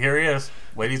 Yep, here he is,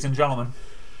 ladies and gentlemen.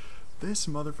 This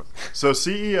motherfucker. So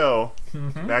CEO,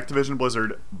 Activision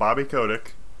Blizzard, Bobby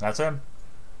Kotick. That's him.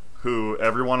 Who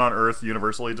everyone on Earth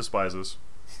universally despises.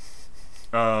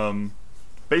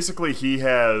 Basically, he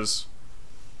has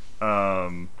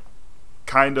kind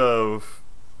of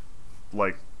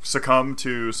like succumbed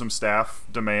to some staff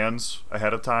demands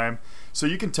ahead of time. So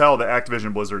you can tell that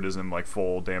Activision Blizzard is in like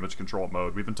full damage control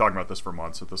mode. We've been talking about this for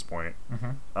months at this point.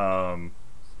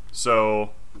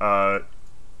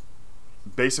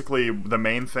 Basically, the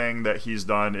main thing that he's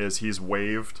done is he's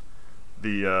waived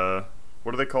the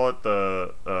what do they call it?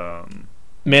 The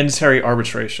mandatory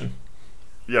arbitration.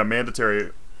 Yeah,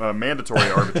 mandatory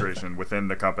arbitration within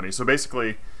the company. So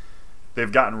basically,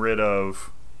 they've gotten rid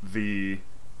of the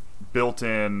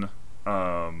built-in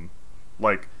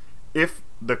like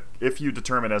if you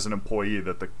determine as an employee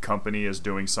that the company is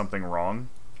doing something wrong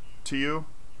to you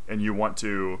and you want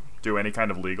to do any kind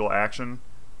of legal action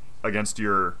against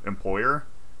your employer,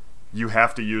 you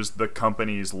have to use the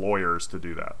company's lawyers to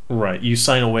do that. Right. You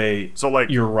sign away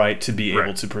your right to be able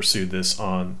right. to pursue this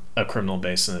on a criminal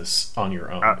basis on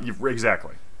your own.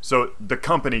 Exactly. So the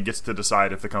company gets to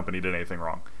decide if the company did anything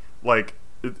wrong. Like,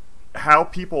 how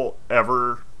people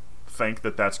ever think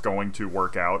that that's going to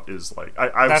work out is like,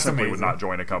 I simply would not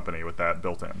join a company with that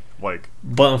built in. Like,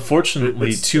 but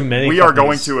unfortunately, too many. We are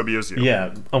going to abuse you.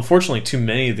 Yeah, unfortunately, too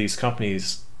many of these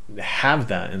companies have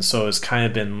that, and so it's kind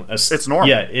of been it's normal.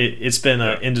 Yeah, it's been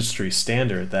an industry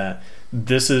standard that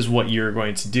this is what you're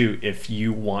going to do if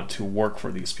you want to work for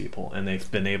these people, and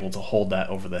they've been able to hold that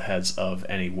over the heads of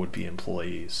any would-be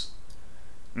employees.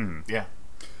 Yeah.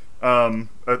 One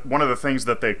of the things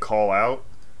that they call out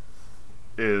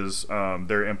is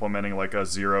they're implementing like a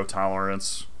zero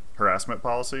tolerance harassment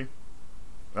policy.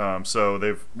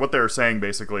 So what they're saying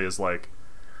basically is like,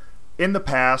 in the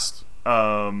past,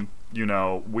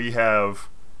 we have,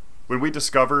 when we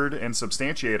discovered and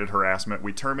substantiated harassment,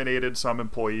 we terminated some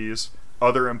employees.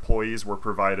 Other employees were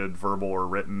provided verbal or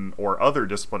written or other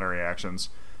disciplinary actions.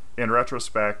 in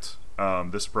retrospect,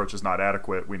 this approach is not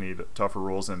adequate. We need tougher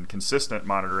rules and consistent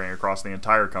monitoring across the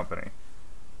entire company.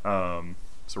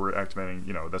 So we're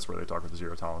activating, that's where they talk about the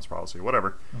zero tolerance policy,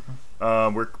 whatever.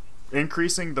 We're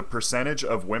increasing the percentage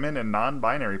of women and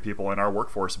non-binary people in our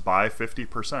workforce by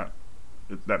 50%.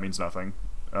 That means nothing.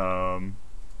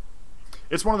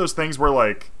 It's one of those things where,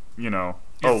 like, oh,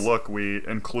 look, we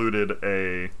included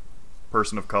a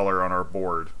person of color on our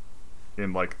board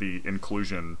in, like, the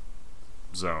inclusion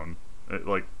zone. It,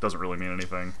 like, doesn't really mean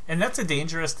anything. And that's a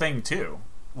dangerous thing, too.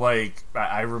 Like,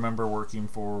 I remember working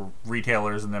for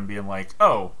retailers and then being like,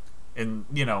 oh, and,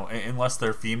 unless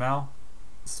they're female,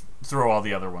 throw all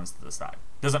the other ones to the side.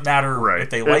 Doesn't matter if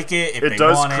they like it, if they want it. It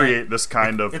does create this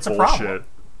kind of it's bullshit. A problem.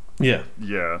 Yeah.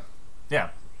 Yeah. Yeah.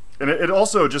 And it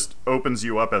also just opens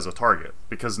you up as a target,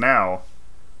 because now,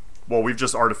 well, we've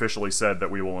just artificially said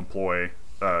that we will employ,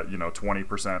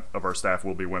 20% of our staff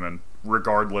will be women,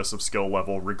 regardless of skill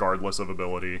level, regardless of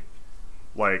ability.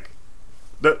 Like,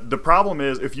 the problem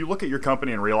is, if you look at your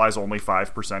company and realize only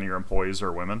 5% of your employees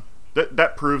are women,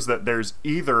 that proves that there's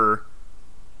either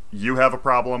you have a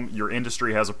problem, your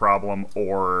industry has a problem,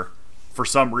 or for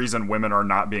some reason women are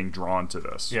not being drawn to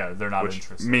this. Yeah, they're not which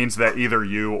interested. Means that either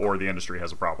you or the industry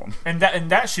has a problem. And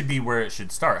that should be where it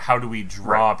should start. How do we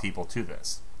draw people to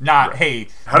this? Not, hey,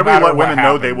 how do we let women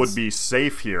know they would be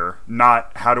safe here?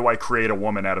 Not, how do I create a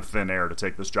woman out of thin air to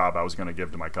take this job I was going to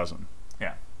give to my cousin?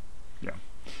 Yeah.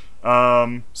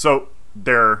 Yeah. So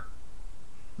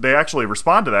they actually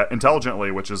respond to that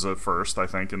intelligently, which is a first, I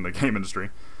think, in the game industry,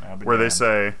 where they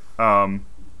say,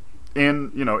 in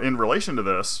relation to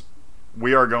this,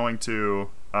 we are going to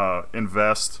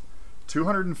invest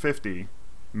 $250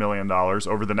 million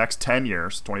over the next 10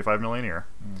 years, $25 million a year,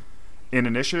 in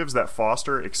initiatives that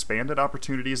foster expanded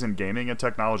opportunities in gaming and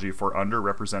technology for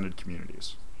underrepresented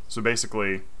communities. So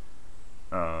basically,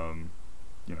 we're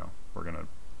going to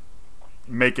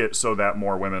make it so that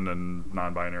more women and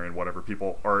non-binary and whatever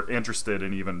people are interested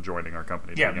in even joining our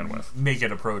company to begin with. Make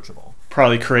it approachable.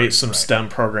 Probably create some STEM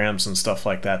programs and stuff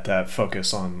like that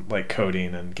focus on, like,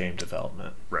 coding and game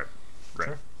development. Right.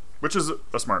 Sure. Which is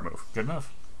a smart move. Good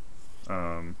move.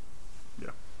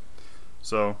 Yeah.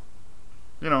 So,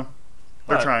 they're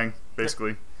trying,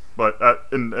 basically. But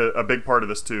and a big part of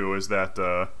this, too, is that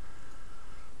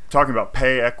talking about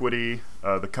pay equity,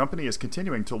 the company is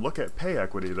continuing to look at pay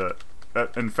equity.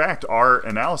 In fact, our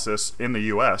analysis in the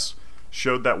U.S.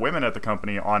 showed that women at the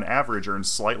company, on average, earn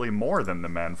slightly more than the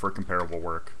men for comparable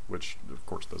work, which, of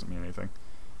course, doesn't mean anything.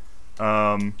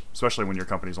 Especially when your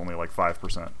company's only like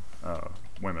 5%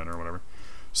 women or whatever.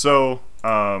 So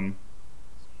the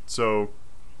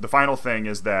final thing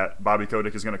is that Bobby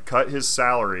Kotick is going to cut his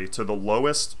salary to the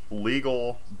lowest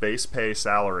legal base pay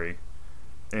salary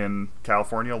in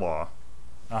California law.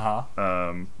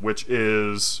 Which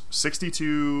is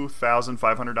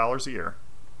 $62,500 a year.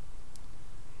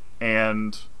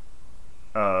 And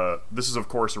this is, of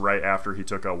course, right after he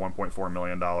took a $1.4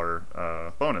 million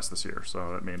bonus this year,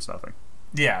 so that means nothing.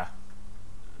 Yeah.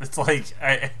 It's like,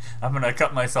 I'm going to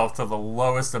cut myself to the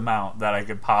lowest amount that I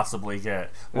could possibly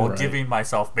get while giving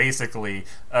myself basically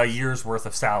a year's worth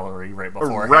of salary right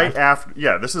before. Right after,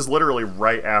 this is literally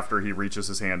right after he reaches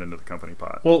his hand into the company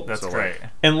pot. Well, that's great.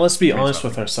 And let's be honest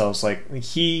with ourselves, like,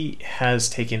 he has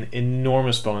taken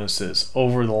enormous bonuses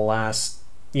over the last,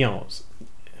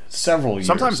 several years.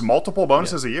 Sometimes multiple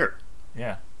bonuses a year.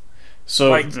 Yeah.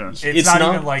 So it's not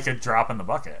even like a drop in the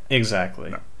bucket. Exactly.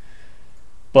 No.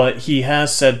 But he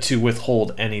has said to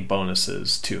withhold any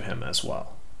bonuses to him as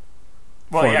well.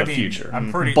 For the future. I'm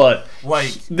pretty. But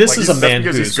this is a man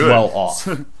who's well off.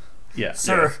 Yeah,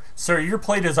 sir, your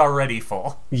plate is already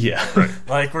full. Yeah,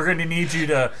 like, we're going to need you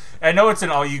to. I know it's an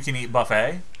all-you-can-eat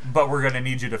buffet, but we're going to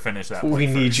need you to finish that. We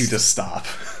need you to stop.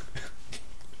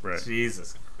 Right.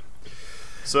 Jesus.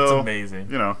 So it's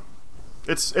amazing.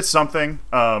 It's something.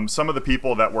 Some of the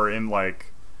people that were in like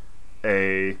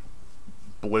a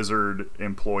Blizzard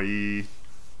employee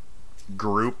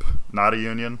group, not a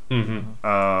union.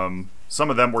 Mm-hmm.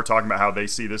 Some of them were talking about how they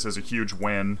see this as a huge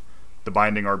win. The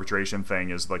binding arbitration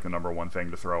thing is like the number one thing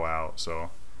to throw out.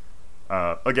 So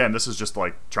again, this is just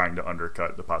like trying to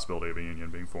undercut the possibility of a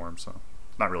union being formed. So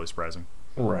not really surprising.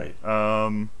 Right.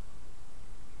 And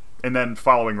then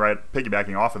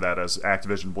piggybacking off of that, as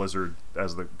Activision Blizzard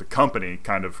as the company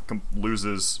kind of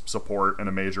loses support in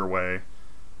a major way.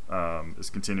 Is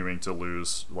continuing to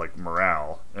lose like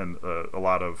morale and a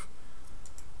lot of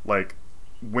like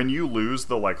when you lose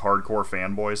the like hardcore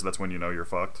fanboys, that's when you know you're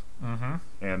fucked. Mm-hmm.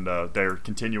 And they're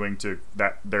continuing to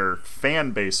their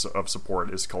fan base of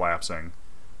support is collapsing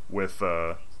with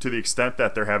to the extent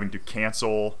that they're having to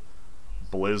cancel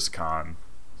BlizzCon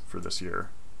for this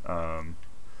year.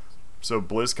 So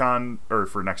BlizzCon, or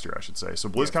for next year, I should say. So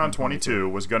BlizzCon 22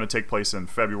 was going to take place in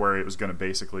February. It was going to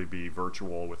basically be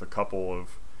virtual with a couple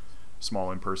of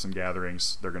small in-person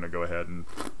gatherings. They're going to go ahead and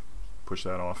push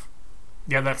that off.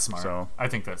 Yeah, that's smart. So, I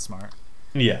think that's smart.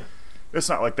 Yeah. It's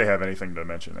not like they have anything to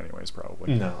mention anyways,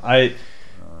 probably. No,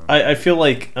 I feel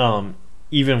like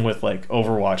even with like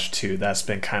Overwatch 2, that's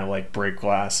been kind of like break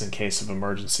glass in case of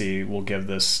emergency. We'll give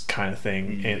this kind of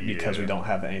thing because we don't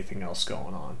have anything else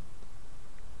going on.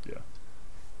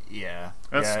 Yeah.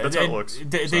 That's how it looks.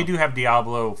 They do have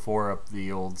Diablo 4 up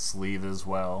the old sleeve as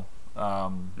well.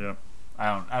 Yeah.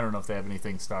 I don't know if they have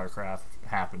anything StarCraft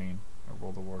happening or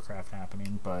World of Warcraft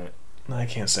happening, but I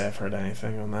can't say I've heard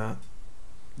anything on that.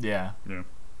 Yeah. Yeah.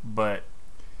 But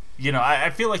I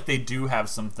feel like they do have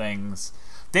some things.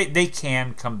 They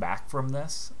can come back from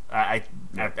this.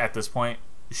 At this point,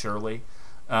 surely.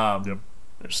 They're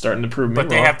starting to prove me but wrong.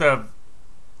 They have to.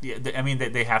 Yeah, I mean,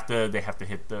 they have to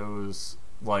hit those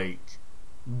like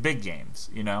big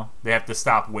games. They have to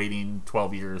stop waiting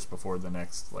 12 years before the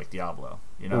next like Diablo.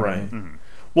 Right. What I mean? Mm-hmm.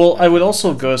 Well, I would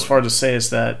also go as far to say is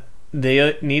that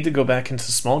they need to go back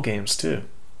into small games too,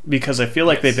 because I feel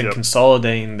like they've been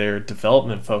consolidating their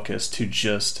development focus to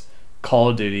just Call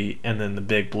of Duty and then the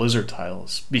big Blizzard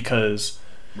titles. Because,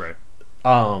 right.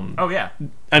 Oh yeah.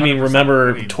 I mean,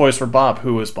 remember Toys for Bob,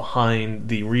 who was behind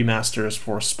the remasters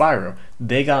for Spyro?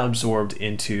 They got absorbed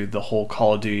into the whole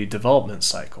Call of Duty development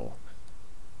cycle.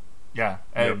 Yeah,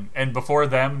 and before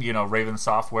them, Raven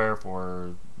Software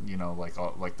for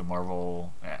like the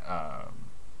Marvel,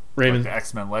 Raven, like the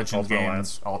X-Men Legends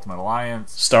games, Ultimate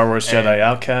Alliance, Star Wars Jedi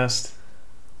Outcast.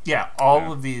 Yeah,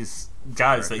 all of these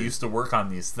guys that used to work on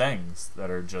these things that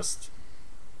are just,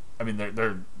 I mean,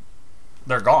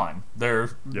 they're gone. They're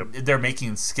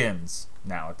making skins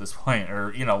now at this point,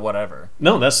 or whatever.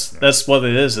 No, that's what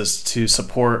it is to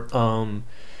support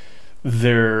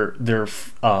their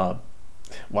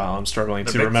wow, I'm struggling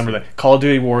to remember that. Call of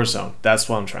Duty Warzone. That's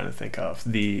what I'm trying to think of.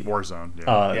 The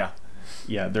Warzone.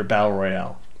 Yeah, their Battle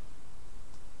Royale.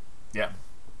 Yeah.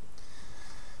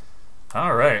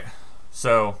 All right.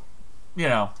 So,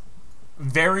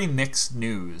 very mixed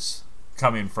news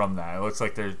coming from that. It looks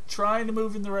like they're trying to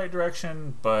move in the right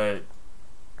direction, but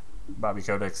Bobby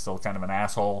Kodak's still kind of an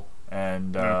asshole,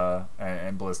 and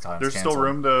BlizzCon. There's still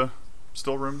room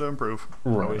to improve,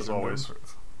 right? As always.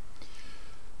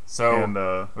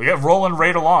 So we got rolling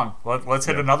right along. Let's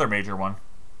hit another major one.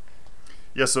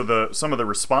 Yeah, so some of the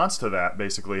response to that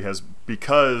basically has,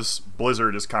 because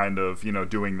Blizzard is kind of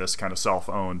doing this kind of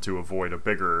self-owned to avoid a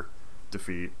bigger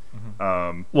defeat.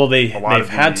 Mm-hmm. Well, they've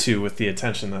had to with the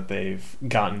attention that they've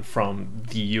gotten from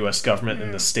the U.S. government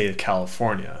and the state of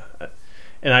California,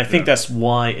 and I think that's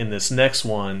why in this next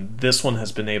one, this one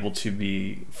has been able to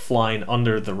be flying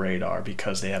under the radar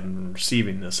because they haven't been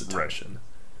receiving this attention.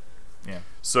 Right. Yeah.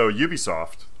 So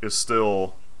Ubisoft is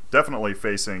still definitely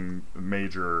facing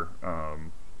major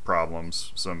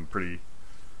problems, some pretty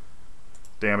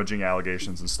damaging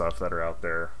allegations and stuff that are out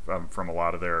there from a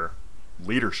lot of their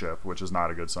leadership, which is not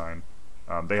a good sign.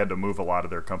 They had to move a lot of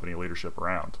their company leadership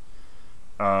around.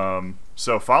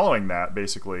 So following that,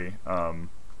 basically,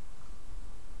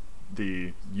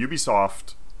 the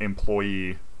Ubisoft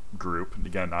employee group,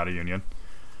 again, not a union,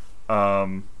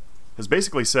 has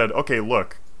basically said, okay,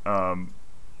 look,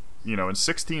 in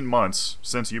 16 months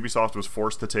since Ubisoft was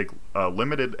forced to take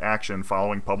limited action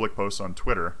following public posts on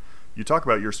Twitter, you talk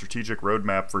about your strategic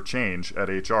roadmap for change at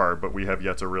HR, but we have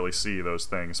yet to really see those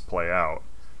things play out.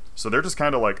 So they're just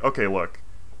kind of like, okay, look,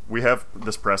 we have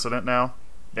this precedent now,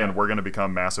 and we're going to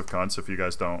become massive cunts if you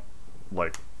guys don't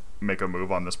make a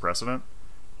move on this precedent.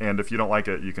 And if you don't like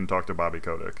it, you can talk to Bobby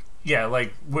Kotick. Yeah,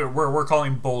 like we're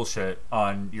calling bullshit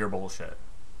on your bullshit.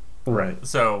 Right.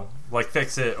 So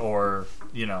fix it, or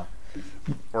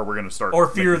or we're going to start, or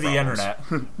fear the internet.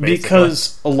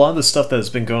 Because a lot of the stuff that has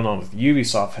been going on with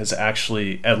Ubisoft has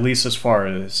actually, at least as far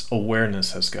as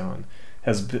awareness has gone,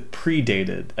 has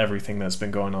predated everything that's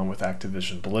been going on with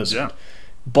Activision Blizzard. Yeah.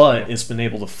 But it's been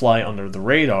able to fly under the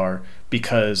radar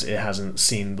because it hasn't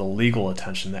seen the legal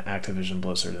attention that Activision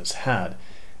Blizzard has had.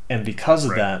 And because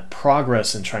of that,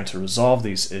 progress in trying to resolve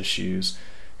these issues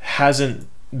hasn't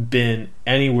been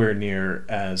anywhere near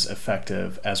as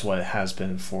effective as what it has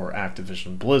been for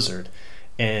Activision Blizzard.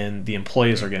 And the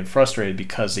employees are getting frustrated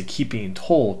because they keep being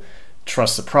told,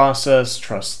 trust the process,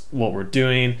 trust what we're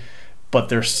doing, but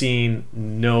they're seeing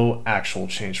no actual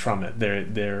change from it.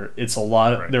 It's a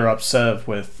lot. They're upset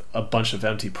with a bunch of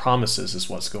empty promises is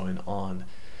what's going on.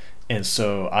 And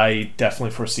so I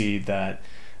definitely foresee that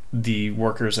the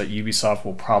workers at Ubisoft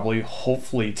will probably,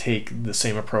 hopefully, take the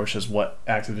same approach as what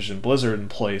Activision Blizzard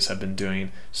employees have been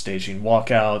doing, staging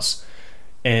walkouts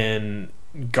and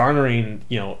garnering,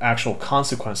 actual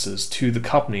consequences to the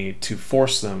company to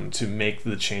force them to make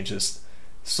the changes,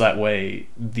 so that way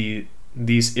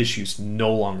these issues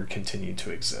no longer continue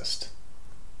to exist.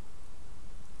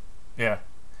 Yeah,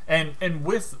 and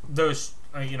with those,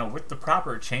 with the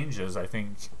proper changes, I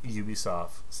think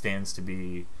Ubisoft stands to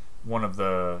be one of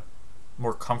the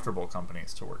more comfortable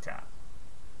companies to work at,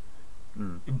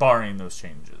 barring those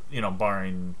changes.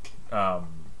 Barring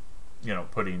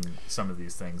putting some of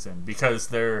these things in, because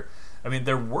their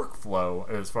workflow,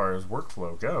 as far as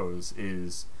workflow goes,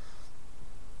 is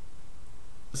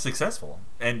successful,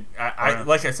 and I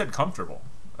like I said, comfortable.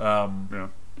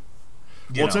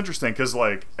 Well, it's interesting because,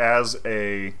 like, as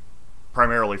a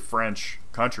primarily French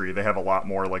country, they have a lot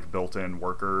more like built-in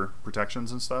worker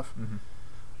protections and stuff. Mm-hmm.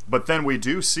 But then we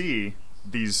do see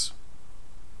these.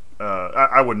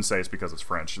 I wouldn't say it's because it's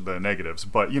French, the negatives,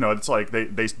 but it's like they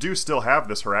do still have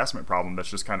this harassment problem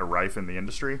that's just kind of rife in the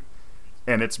industry,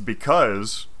 and it's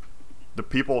because the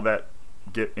people that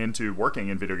get into working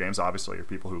in video games obviously are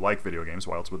people who like video games.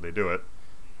 Why else would they do it?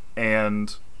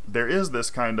 And there is this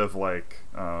kind of like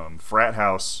frat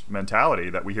house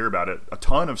mentality that we hear about at a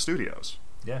ton of studios.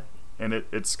 Yeah, and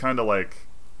it's kind of like,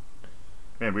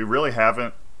 man, we really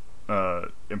haven't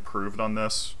improved on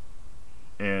this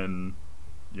in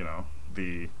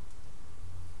the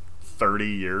 30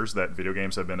 years that video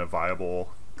games have been a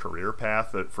viable career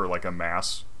path for like a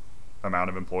mass amount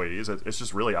of employees. It's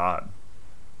just really odd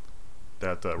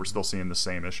that we're still seeing the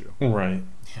same issue. Right.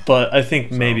 Yeah. But I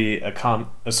think maybe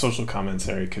a social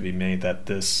commentary could be made that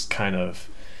this kind of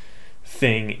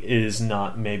thing is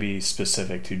not maybe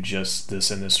specific to just this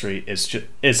industry. It's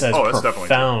as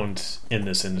profound in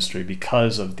this industry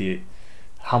because of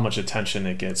how much attention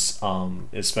it gets,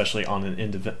 especially on an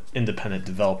independent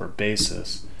developer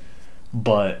basis.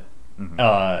 But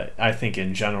I think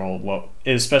in general,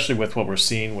 especially with what we're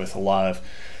seeing with a lot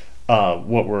of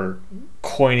what we're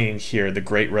coining here, the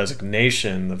Great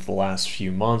Resignation of the last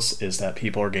few months, is that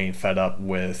people are getting fed up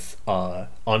with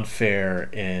unfair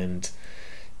and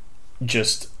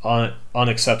just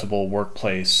unacceptable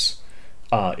workplace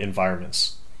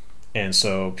environments. And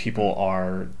so people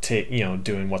are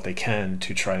doing what they can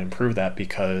to try and improve that,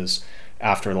 because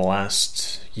after the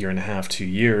last year and a half, 2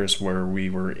 years, where we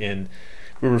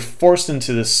were forced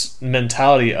into this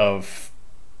mentality of,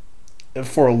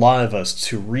 for a lot of us,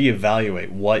 to reevaluate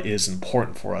what is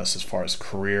important for us as far as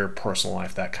career, personal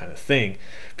life, that kind of thing.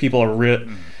 People are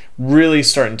really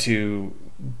starting to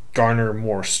garner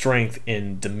more strength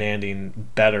in demanding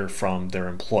better from their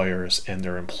employers and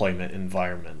their employment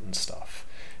environment and stuff.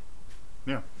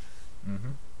 Yeah.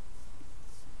 Mm-hmm.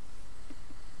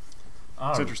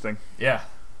 It's interesting. Yeah.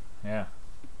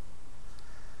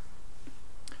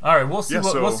 All right, we'll see.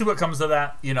 We'll see what comes of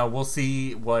that. We'll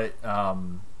see what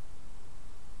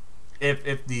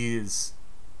if these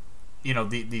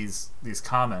these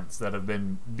comments that have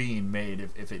been being made,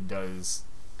 if it does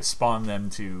spawn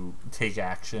them to take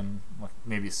action, like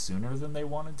maybe sooner than they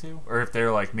wanted to, or if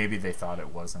they're like, maybe they thought it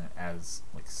wasn't as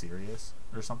like serious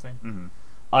or something. Mm-hmm.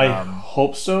 I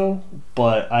hope so,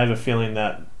 but I have a feeling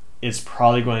that it's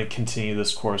probably going to continue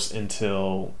this course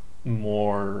until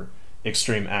more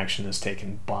extreme action is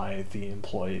taken by the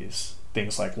employees.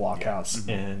 Things like walkouts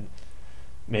and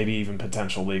maybe even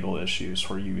potential legal issues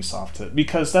for Ubisoft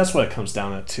because that's what it comes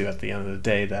down to at the end of the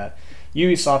day, that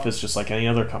Ubisoft is just like any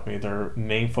other company. Their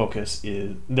main focus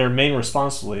is, their main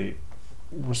responsibility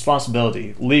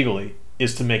legally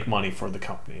is to make money for the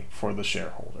company, for the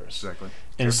shareholders. Exactly.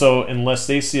 And so unless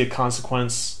they see a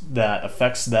consequence that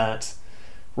affects that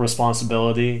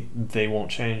responsibility, they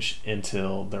won't change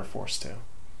until they're forced to.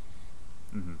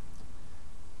 Mm-hmm.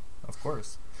 Of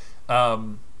course.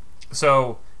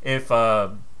 So if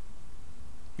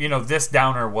this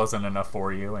downer wasn't enough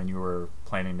for you and you were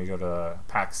planning to go to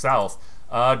PAX South,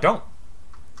 don't.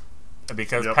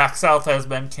 Because PAX South has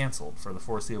been canceled for the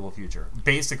foreseeable future.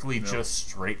 Basically just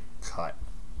straight cut.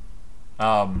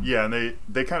 And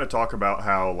they kind of talk about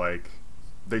how like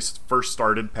they first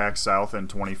started PAX South in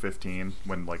 2015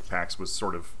 when like PAX was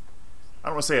sort of, I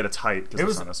don't want to say at its height because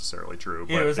it's not necessarily true,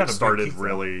 but it started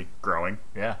really growing.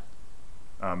 Yeah.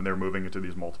 And they're moving into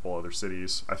these multiple other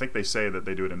cities. I think they say that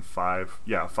they do it in five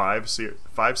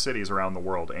cities around the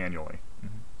world annually.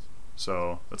 Mm-hmm.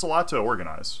 So it's a lot to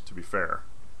organize, to be fair.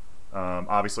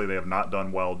 Obviously, they have not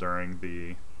done well during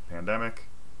the pandemic.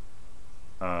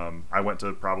 I went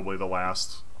to probably the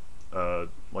last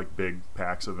big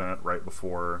PAX event right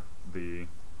before the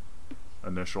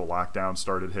initial lockdown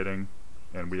started hitting.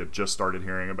 and we had just started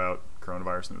hearing about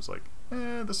coronavirus, and it was like,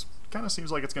 this kind of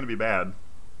seems like it's going to be bad.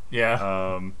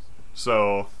 Yeah.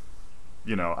 So,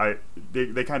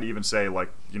 they kind of even say,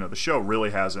 like, the show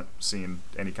really hasn't seen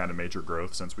any kind of major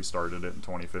growth since we started it in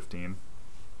 2015.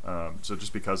 So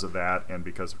just because of that and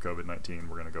because of COVID-19,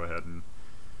 we're going to go ahead and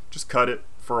just cut it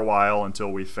for a while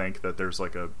until we think that there's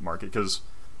like a market, because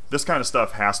this kind of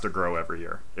stuff has to grow every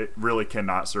year. It really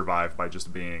cannot survive by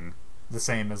just being the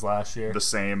same as last year. The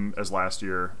same as last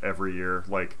year every year.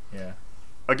 Like, yeah.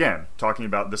 Again, talking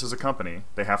about this is a company,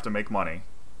 they have to make money.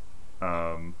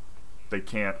 They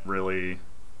can't really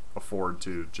afford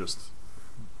to just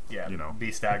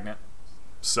be stagnant.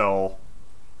 Sell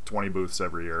 20 booths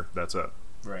every year. That's it.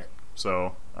 Right.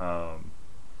 So, and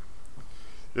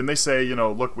they say,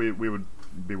 look, we would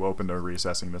be open to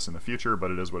reassessing this in the future,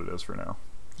 but it is what it is for now.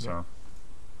 So,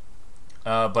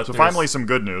 but so finally, some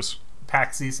good news.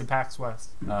 PAX East and PAX West.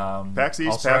 PAX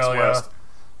East, Australia, PAX West,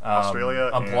 Australia,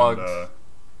 Unplugged. And,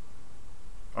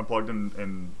 Unplugged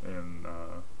in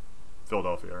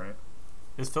Philadelphia, right?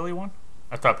 Is Philly one?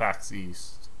 I thought PAX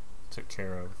East took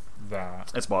care of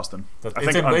that. It's Boston.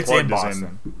 I think Unplugged is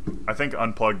in. I think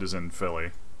Unplugged is in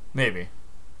Philly. Maybe.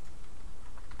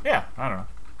 Yeah, I don't know.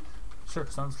 Sure,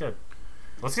 sounds good.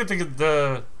 Let's get to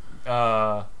the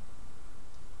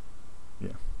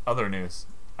other news.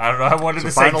 I don't know. I wanted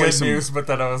to say good news, but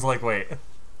then I was like, wait.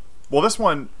 Well, this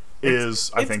one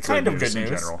is, I think, kind of good news in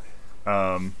general.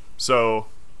 So,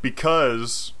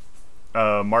 because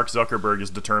Mark Zuckerberg is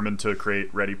determined to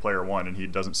create Ready Player One, and he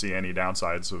doesn't see any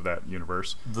downsides of that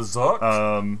universe. The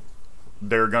Zuck?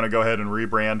 They're going to go ahead and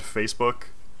rebrand Facebook.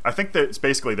 I think that it's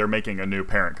basically they're making a new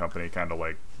parent company, kind of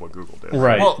like what Google did.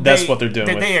 Right. Well, that's what they're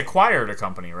doing. They acquired a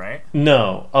company, right?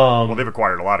 No. Well, they've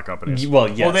acquired a lot of companies. Well,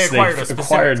 yes. Well, they acquired a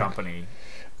specific company.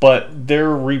 But they're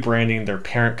rebranding their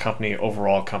parent company,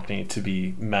 overall company, to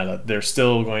be Meta. They're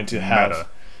still going to have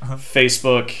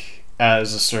Facebook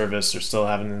as a service. They're still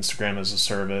having Instagram as a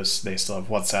service. They still have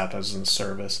WhatsApp as a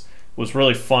service. What's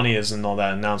really funny is in all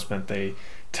that announcement, they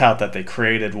tout that they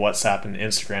created WhatsApp and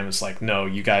Instagram. It's like, no,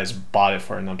 you guys bought it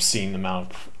for an obscene amount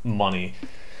of money.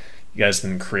 You guys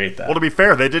didn't create that. Well, to be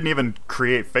fair, they didn't even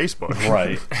create Facebook.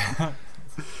 Right.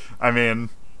 I mean,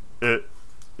 it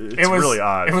was really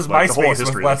odd. It was like, MySpace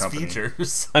with less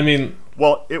features. I mean,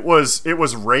 well, it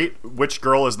was rate which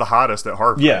girl is the hottest at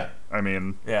Harvard. Yeah. I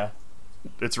mean, yeah.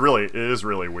 It is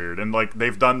really weird. And like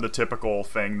they've done the typical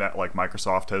thing that like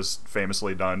Microsoft has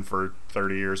famously done for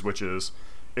 30 years, which is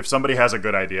if somebody has a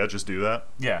good idea, just do that.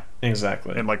 Yeah.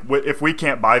 Exactly. And like if we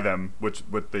can't buy them, which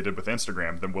what they did with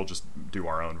Instagram, then we'll just do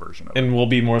our own version of it. And we'll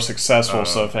be more successful,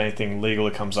 so if anything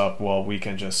legally comes up, well, we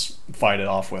can just fight it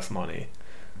off with money.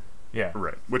 Yeah.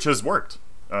 Right. Which has worked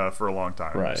for a long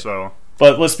time. Right. So,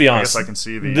 but let's be honest. I guess I can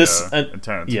see the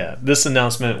intent. Yeah. This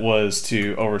announcement was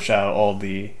to overshadow all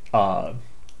the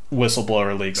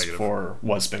whistleblower leaks for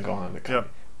what's been going on in the company.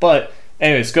 Yep. But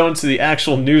anyways, going to the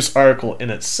actual news article in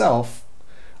itself,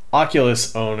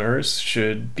 Oculus owners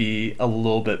should be a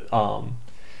little bit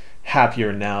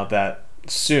happier now that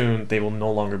soon they will no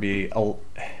longer be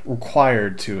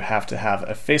required to have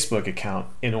a Facebook account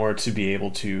in order to be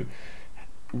able to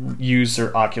use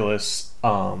their Oculus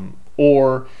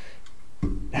or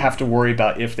have to worry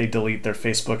about if they delete their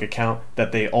Facebook account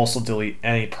that they also delete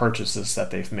any purchases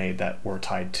that they've made that were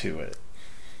tied to it.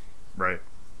 Right.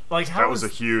 Like that was a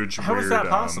huge. How weird, is that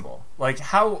possible? Like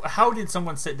how did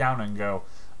someone sit down and go,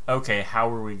 okay, how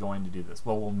are we going to do this?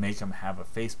 Well, we'll make them have a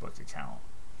Facebook account.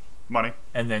 Money.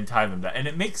 And then tie them to, and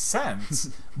it makes sense.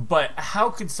 But how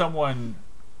could someone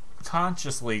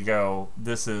consciously go,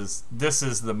 this is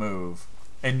the move,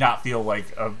 and not feel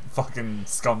like a fucking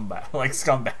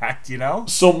scumbag, you know?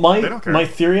 So my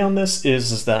theory on this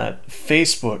is that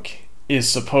Facebook is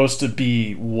supposed to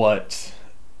be what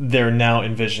they're now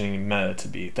envisioning Meta to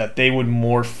be. That they would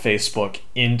morph Facebook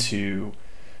into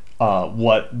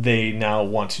what they now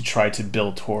want to try to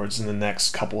build towards in the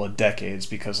next couple of decades,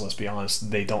 because let's be honest,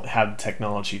 they don't have the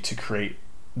technology to create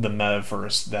the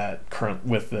metaverse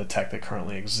with the tech that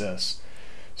currently exists.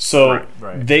 So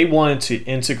they wanted to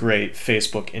integrate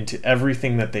Facebook into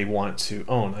everything that they want to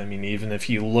own. I mean, even if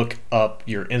you look up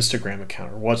your Instagram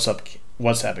account or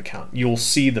WhatsApp account, you'll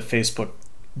see the Facebook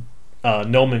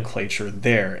nomenclature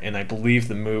there. And I believe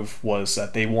the move was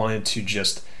that they wanted to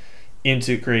just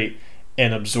integrate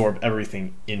and absorb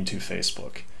everything into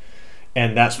Facebook.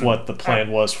 And that's what the plan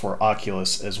was for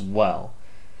Oculus as well.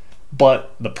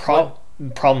 But the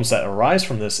problems that arise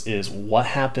from this is what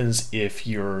happens if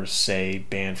you're, say,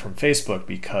 banned from Facebook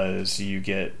because you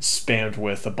get spammed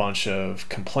with a bunch of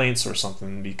complaints or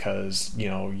something because,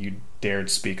 you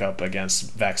dared speak up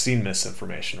against vaccine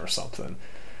misinformation or something.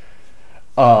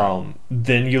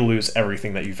 then you lose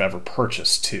everything that you've ever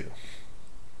purchased too.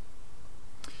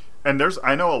 And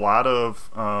I know a lot of,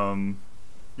 a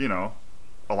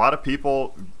lot of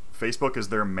people, Facebook is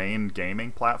their main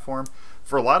gaming platform.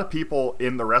 For a lot of people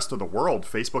in the rest of the world,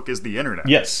 Facebook is the internet.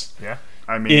 Yes. Yeah.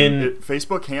 I mean,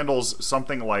 Facebook handles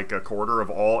something like a quarter of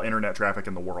all internet traffic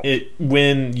in the world.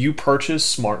 When you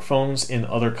purchase smartphones in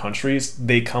other countries,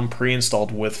 they come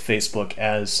pre-installed with Facebook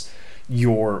as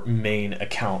your main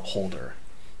account holder.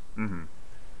 Mm-hmm.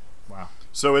 Wow.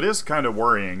 So it is kind of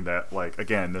worrying that, like,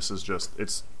 again,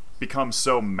 it's become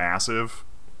so massive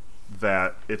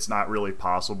that it's not really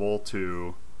possible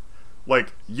to,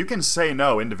 like, you can say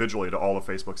no individually to all of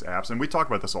Facebook's apps, and we talk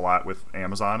about this a lot with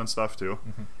Amazon and stuff too.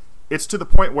 Mm-hmm. It's to the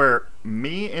point where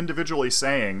me individually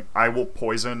saying I will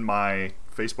poison my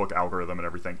Facebook algorithm and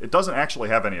everything, it doesn't actually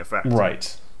have any effect.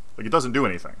 Right. Like, it doesn't do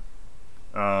anything.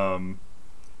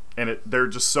 And they're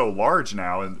just so large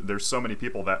now, and there's so many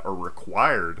people that are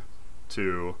required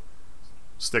to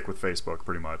stick with Facebook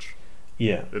pretty much.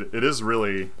 Yeah. It is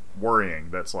really worrying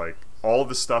that's like all of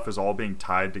this stuff is all being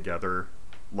tied together,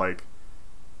 like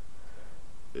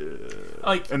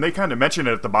and they kind of mention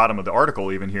it at the bottom of the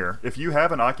article even here. If you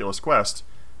have an Oculus Quest,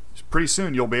 pretty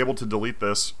soon you'll be able to delete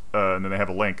this, and then they have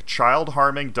a link: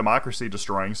 child-harming,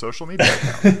 democracy-destroying social media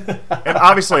account. And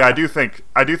obviously, I do think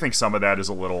some of that is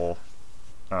a little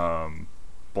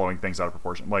blowing things out of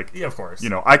proportion. Like, yeah, of course.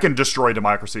 I can destroy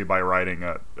democracy by writing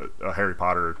a Harry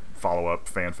Potter follow-up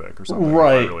fanfic or something.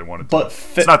 Right. If I really wanted to.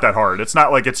 It's not that hard. It's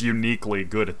not like it's uniquely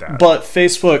good at that. But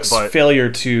Facebook's failure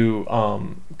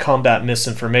to combat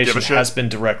misinformation has been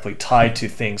directly tied to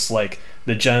things like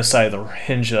the genocide of the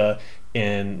Rohingya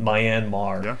in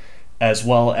Myanmar, as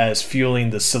well as fueling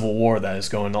the civil war that is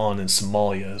going on in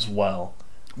Somalia as well.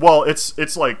 Well,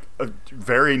 it's like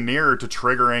very near to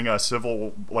triggering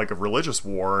a religious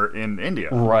war in India.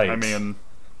 Right. I mean,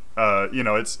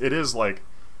 it is like,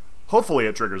 hopefully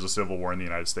it triggers a civil war in the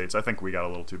United States. I think we got a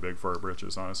little too big for our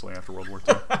britches, honestly, after World War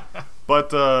II.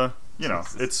 But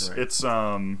it's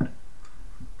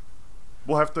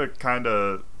we'll have to kind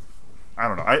of, I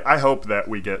don't know. I hope that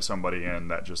we get somebody in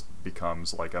that just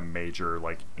becomes like a major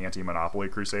like anti-monopoly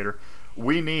crusader.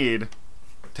 We need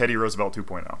Teddy Roosevelt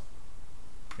 2.0.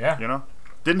 Yeah.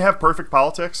 Didn't have perfect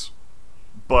politics,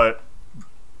 but,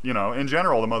 in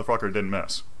general, the motherfucker didn't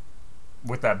miss.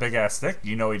 With that big-ass stick,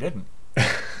 he didn't.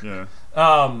 Yeah.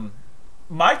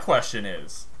 My question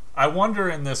is, I wonder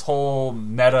in this whole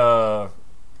Meta,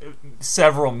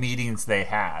 several meetings they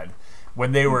had,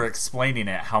 when they were explaining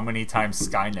it, how many times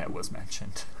Skynet was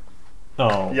mentioned.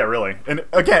 Oh. Yeah, really. And,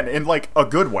 again, in, like, a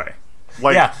good way.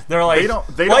 Like, yeah, they're like,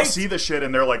 they don't see the shit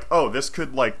and they're like, oh, this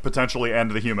could like potentially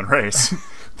end the human race.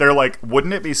 They're like,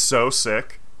 wouldn't it be so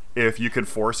sick if you could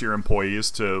force your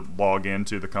employees to log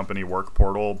into the company work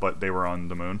portal, but they were on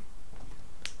the moon?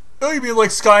 Oh, you mean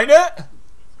like Skynet?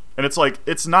 And it's like,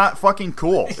 it's not fucking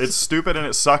cool. It's stupid and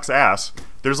it sucks ass.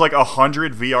 There's like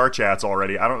 100 VR chats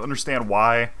already. I don't understand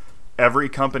why every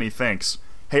company thinks,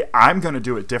 hey, I'm going to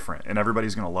do it different and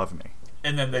everybody's going to love me.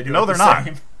 And then they do no, it they're the not.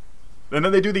 same. And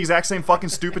then they do the exact same fucking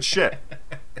stupid shit.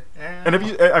 And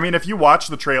if you watch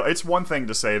the trailer, it's one thing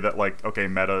to say that, like, okay,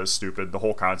 Meta is stupid. The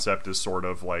whole concept is sort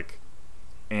of like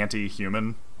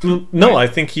anti-human. No, I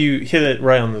think you hit it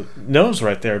right on the nose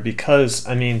right there, because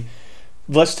I mean,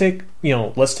 let's take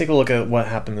a look at what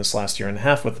happened this last year and a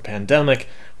half with the pandemic,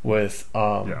 with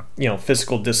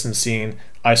physical distancing,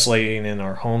 isolating in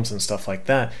our homes and stuff like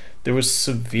that. There was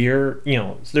severe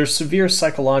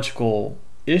psychological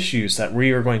issues that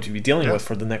we are going to be dealing with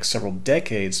for the next several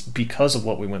decades because of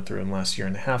what we went through in the last year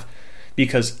and a half,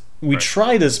 because we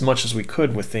tried as much as we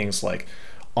could with things like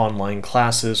online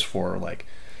classes for like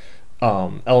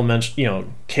elementary,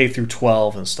 K through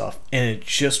 12 and stuff, and it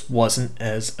just wasn't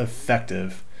as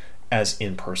effective as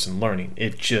in-person learning.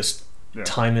 It just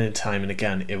time and time and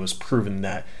again, it was proven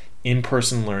that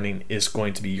in-person learning is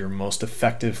going to be your most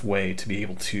effective way to be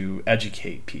able to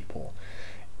educate people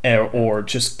or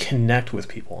just connect with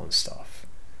people and stuff.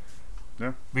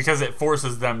 Yeah. Because it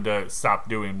forces them to stop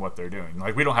doing what they're doing.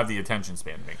 Like, we don't have the attention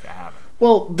span to make that happen.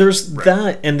 Well, there's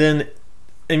that, and then,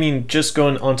 I mean, just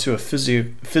going onto a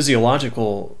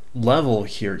physiological level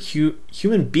here,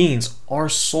 human beings are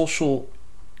social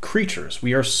creatures.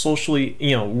 We are socially,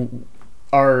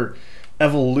 our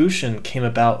evolution came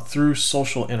about through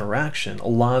social interaction. A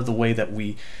lot of the way that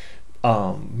we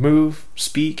move,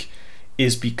 speak,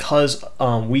 is because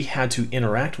we had to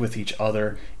interact with each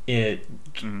other at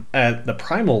the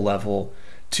primal level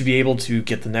to be able to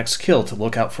get the next kill, to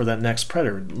look out for that next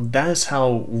predator. That is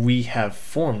how we have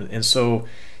formed. And so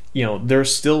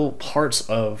there's still parts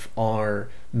of our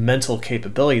mental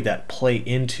capability that play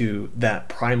into that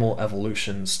primal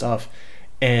evolution stuff,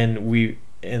 and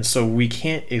so we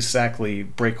can't exactly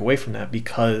break away from that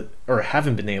or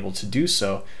haven't been able to do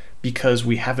so because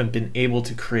we haven't been able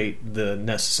to create the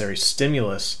necessary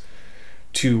stimulus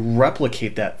to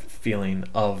replicate that feeling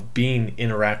of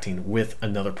interacting with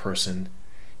another person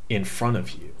in front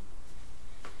of you.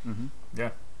 Mm-hmm. Yeah.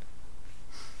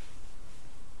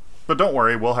 But don't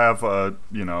worry, we'll have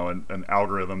an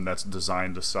algorithm that's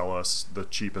designed to sell us the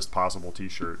cheapest possible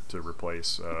T-shirt to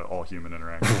replace all human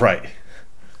interaction. Right.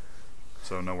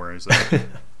 So no worries there.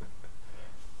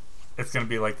 It's gonna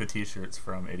be like the T-shirts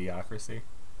from Idiocracy.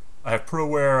 I have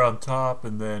ProWare on top,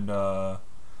 and then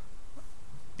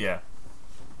yeah.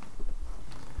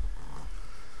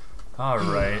 All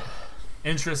right.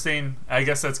 Interesting. I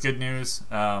guess that's good news.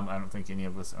 I don't think any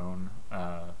of us own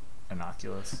an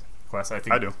Oculus Quest. I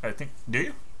do. Do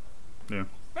you? Yeah.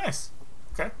 Nice.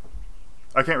 Okay.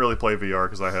 I can't really play VR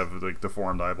because I have like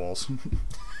deformed eyeballs.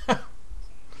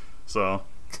 So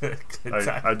Good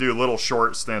I do little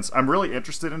short stints. I'm really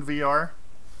interested in VR,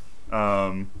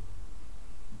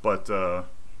 but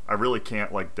I really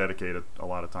can't like dedicate a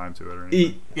lot of time to it or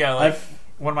anything. Yeah, like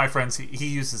one of my friends, he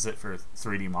uses it for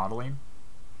 3D modeling,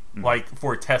 like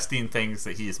for testing things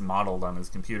that he's modeled on his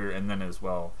computer, and then as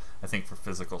well, I think for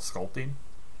physical sculpting.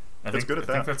 I think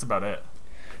that's about it.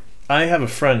 I have a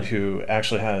friend who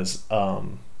actually has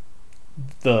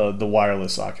the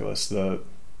wireless Oculus, the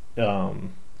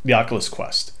Oculus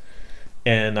Quest,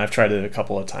 and I've tried it a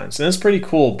couple of times, and it's pretty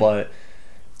cool. But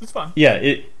it's fun. Yeah,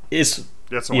 it's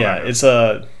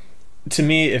to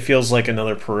me it feels like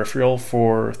another peripheral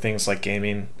for things like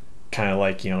gaming, kind of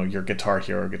like your Guitar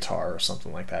Hero guitar or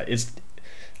something like that.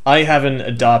 I haven't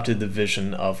adopted the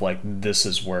vision of like this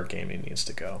is where gaming needs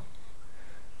to go.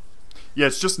 Yeah,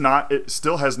 it's just not. It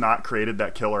still has not created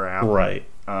that killer app. Right.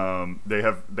 They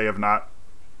have not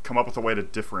come up with a way to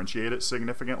differentiate it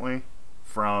significantly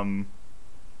from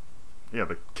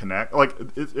the Kinect. Like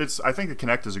it's I think the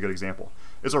Kinect is a good example.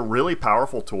 It's a really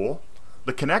powerful tool.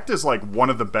 The Kinect is like one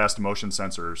of the best motion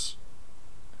sensors,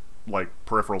 like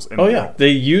peripherals in the world. They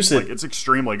use it. Like, it's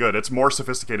extremely good. It's more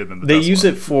sophisticated than the They Tesla. use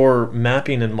it for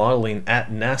mapping and modeling at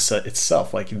NASA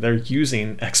itself. Like they're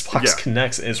using Xbox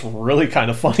Kinects. It's really kind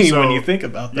of funny when you think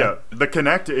about that. Yeah, the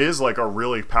Kinect is like a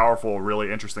really powerful,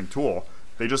 really interesting tool.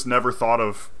 They just never thought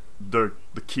of the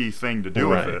key thing to do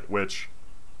with it, which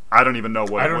I don't even know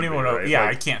what. I don't even know. Right? Yeah,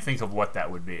 like, I can't think of what that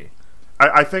would be.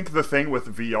 I think the thing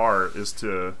with VR is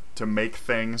to make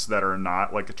things that are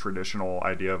not like a traditional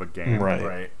idea of a game,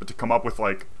 right? But to come up with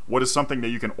like what is something that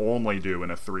you can only do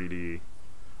in a 3D.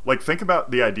 Like think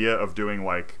about the idea of doing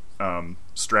like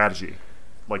strategy,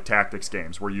 like tactics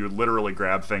games where you literally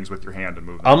grab things with your hand and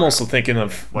move them I'm around. Also thinking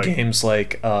of games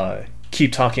like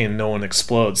Keep Talking and No One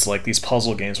Explodes, like these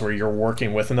puzzle games where you're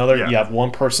working with another. You have one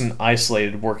person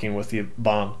isolated working with the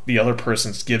bomb, the other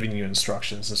person's giving you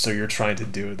instructions, and so you're trying to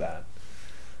do that.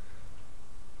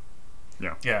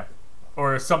 Yeah,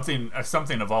 or something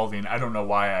evolving. I don't know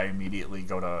why I immediately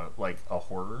go to like a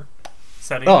horror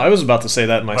setting. Oh, I was about to say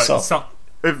that myself.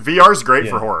 VR's great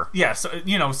for horror. Yeah, so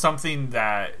something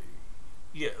that,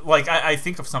 like I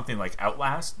think of something like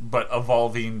Outlast, but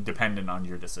evolving dependent on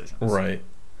your decisions. Right.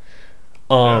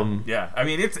 Yeah. I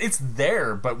mean, it's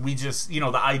there, but we just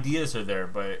the ideas are there,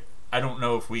 but I don't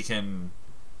know if we can.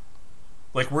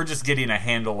 Like we're just getting a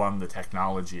handle on the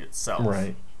technology itself.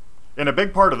 Right. And a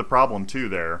big part of the problem, too,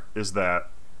 there is that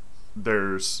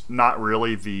there's not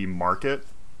really the market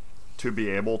to be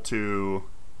able to,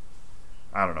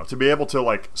 to be able to,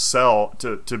 like, sell,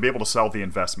 to be able to sell the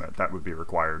investment that would be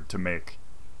required to make,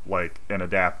 like, an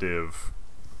adaptive,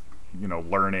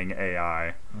 learning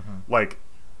AI. Mm-hmm. Like,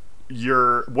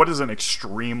 what is an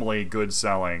extremely good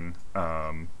selling,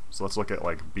 so let's look at,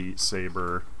 like, Beat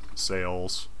Saber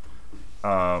sales.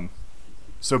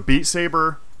 So Beat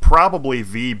Saber, probably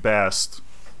the best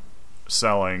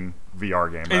selling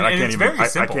VR game. And I can't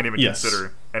even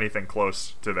consider anything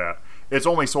close to that. It's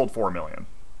only sold 4 million,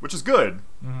 which is good,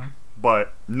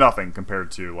 but nothing compared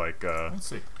to like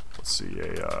let's see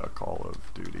a Call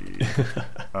of Duty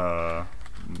Modern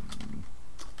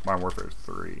Warfare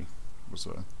 3 was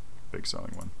a big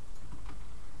selling one.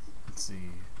 Let's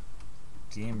see.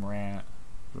 Game Rant.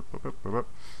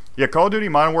 Yeah, Call of Duty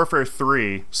Modern Warfare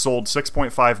 3 sold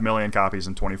 6.5 million copies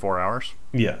in 24 hours.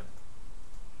 Yeah.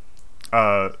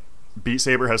 Beat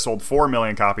Saber has sold 4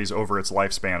 million copies over its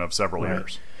lifespan of several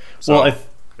years. So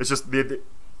it's just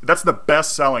that's the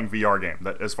best-selling VR game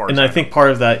as far as I think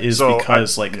part of that is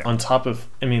because on top of,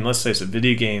 let's face it,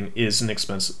 video gaming is an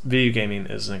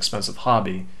expensive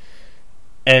hobby.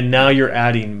 and now you're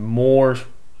adding more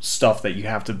stuff that you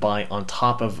have to buy on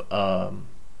top of a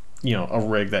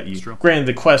rig that you. Granted,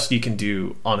 the Quest you can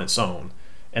do on its own,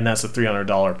 and that's a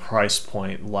 $300 price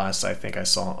point. Last I think I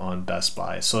saw on Best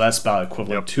Buy, so that's about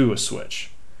equivalent to a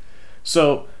Switch.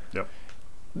 So,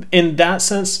 in that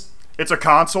sense. It's a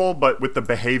console, but with the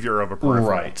behavior of a peripheral.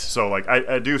 Right. So, like,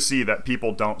 I do see that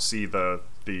people don't see the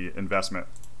investment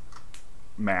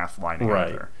math lining up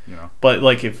there. You know, but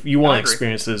like if you want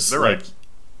experiences, they're like,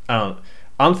 right.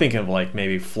 I'm thinking of like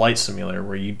maybe Flight Simulator,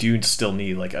 where you do still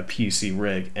need like a PC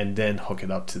rig and then hook it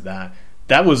up to that.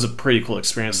 That was a pretty cool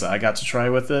experience that I got to try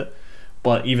with it,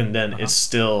 but even then, it's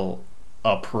still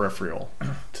a peripheral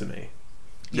to me.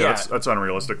 Yeah, that's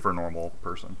unrealistic for a normal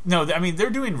person. No, I mean, they're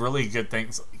doing really good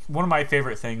things. One of my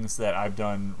favorite things that I've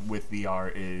done with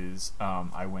VR is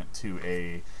I went to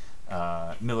a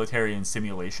military and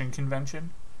simulation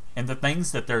convention, and the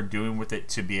things that they're doing with it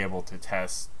to be able to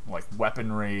test like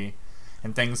weaponry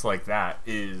and things like that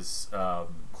is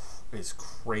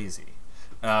crazy.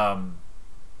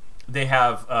 They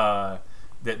have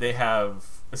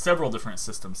several different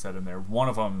systems set in there. One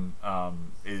of them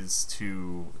is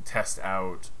to test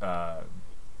out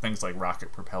things like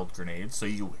rocket-propelled grenades. So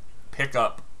you pick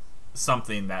up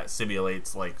something that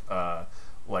simulates like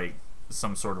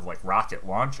some sort of like rocket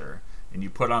launcher, and you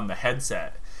put on the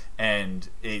headset, and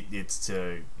it's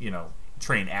to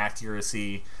train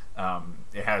accuracy.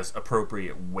 It has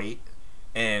appropriate weight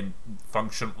and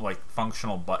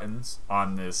functional buttons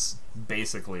on this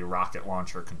basically rocket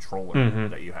launcher controller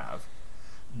that you have.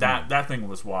 That thing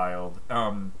was wild.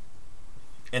 And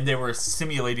they were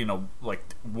simulating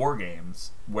war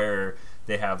games where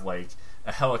they have like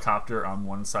a helicopter on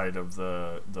one side of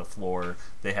the floor.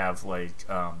 They have like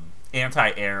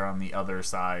anti-air on the other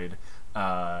side.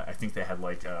 I think they had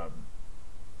like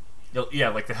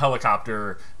the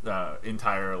helicopter,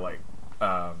 entire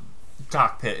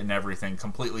cockpit and everything,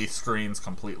 completely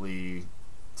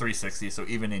 360. So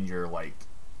even in your like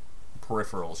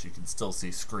peripherals, you can still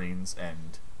see screens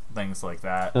and things like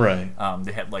that. Right.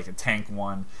 They had like a tank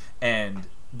one, and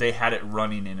they had it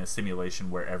running in a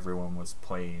simulation where everyone was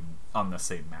playing on the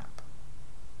same map.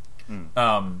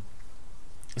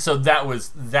 So that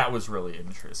was really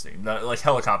interesting. The like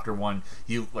helicopter one,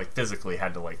 you like physically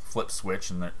had to like flip switch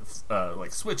and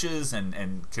like switches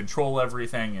and control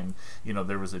everything, and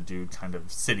there was a dude kind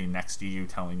of sitting next to you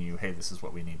telling you, hey, this is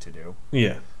what we need to do.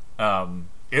 Yeah.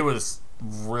 It was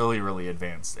really, really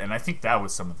advanced, and I think that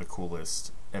was some of the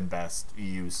coolest and best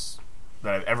use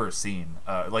that I've ever seen,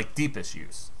 like deepest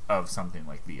use of something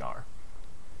like VR.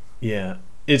 Yeah.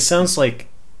 It sounds like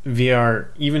VR,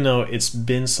 even though it's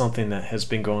been something that has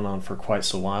been going on for quite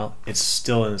so while, it's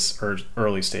still in its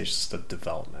early stages of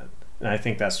development. And I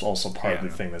think that's also part of the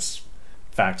thing that's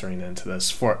factoring into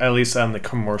this, for at least on the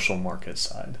commercial market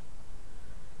side.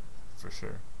 For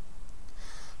sure.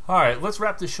 All right, let's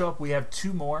wrap this show up. We have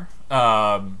two more.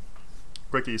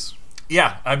 Quickies.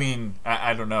 Yeah, I mean,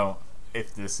 I don't know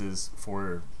if this is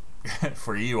for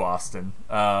you, Austin,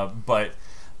 but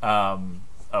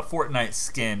a Fortnite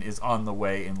skin is on the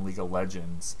way in League of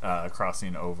Legends,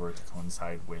 crossing over to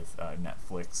coincide with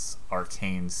Netflix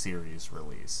Arcane series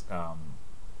release.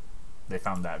 They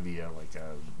found that via like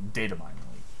a data mining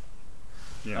leak.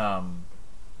 Yeah.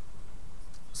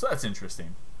 So that's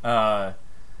interesting. Are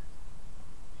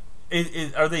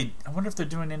they? I wonder if they're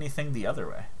doing anything the other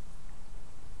way.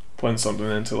 Putting something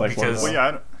into like one of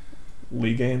the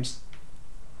League games.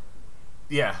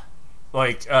 Yeah.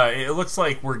 Like, it looks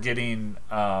like we're getting,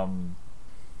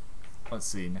 let's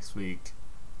see, next week,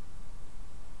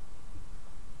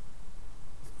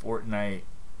 Fortnite,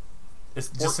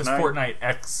 just says Fortnite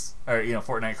X, or,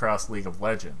 Fortnite Cross League of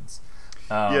Legends.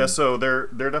 So they're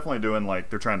definitely doing, like,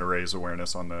 they're trying to raise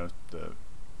awareness on the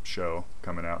show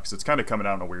coming out, because it's kind of coming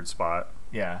out in a weird spot.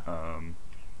 Yeah.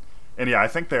 And yeah, I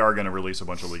think they are going to release a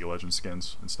bunch of League of Legends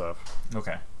skins and stuff.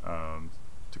 Okay.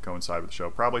 To coincide with the show.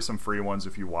 Probably some free ones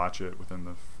if you watch it within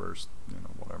the first,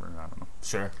 whatever. I don't know.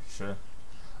 Sure.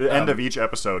 The end of each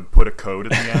episode, put a code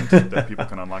at the end that people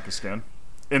can unlock a skin.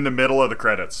 In the middle of the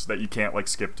credits that you can't, like,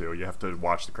 skip to. You have to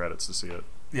watch the credits to see it.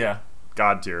 Yeah.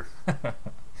 God tier.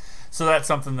 So that's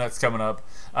something that's coming up.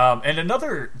 And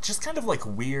another just kind of, like,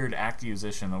 weird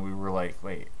accusation that we were like,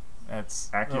 wait, that's...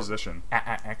 Accusation.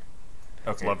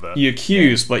 Okay. Love that. You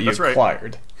accused, but you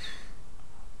acquired.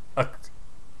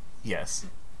 Yes.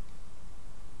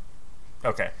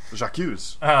 Okay.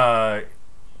 J'accuse.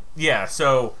 Yeah,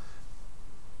 so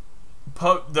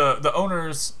the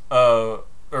owners or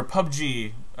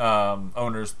PUBG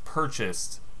owners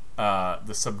purchased the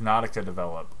Subnautica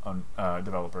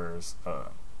developers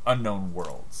Unknown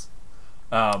Worlds,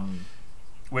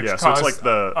 which yeah, caused so it's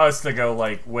like us to go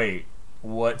like, wait,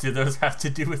 what do those have to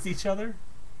do with each other?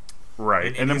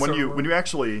 Right, and then when you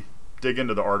actually dig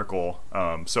into the article,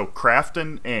 so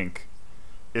Krafton Inc.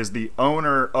 is the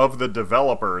owner of the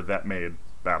developer that made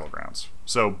Battlegrounds.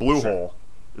 So Bluehole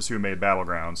is who made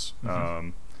Battlegrounds.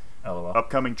 LOL.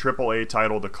 Upcoming AAA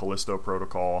title, The Callisto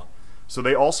Protocol. So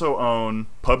they also own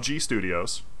PUBG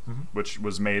Studios, which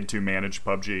was made to manage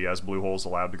PUBG as Bluehole's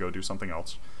allowed to go do something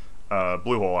else.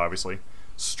 Bluehole, obviously.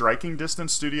 Striking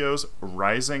Distance Studios,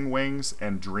 Rising Wings,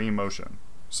 and Dream Motion.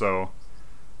 So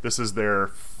this is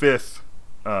their sixth,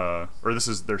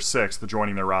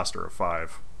 joining their roster of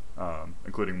 5,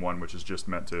 including one which is just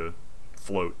meant to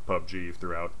float PUBG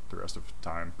throughout the rest of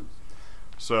time.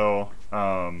 So,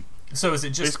 so is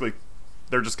it just basically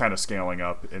they're just kind of scaling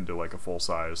up into like a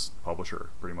full-size publisher,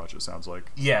 pretty much, it sounds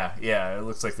like. Yeah, it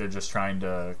looks like they're just trying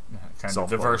to kind of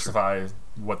diversify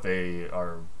what they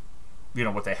are,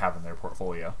 what they have in their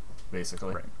portfolio,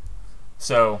 basically. Right.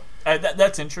 So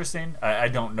that's interesting. I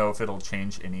don't know if it'll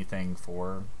change anything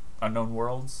for Unknown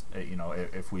Worlds.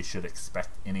 If we should expect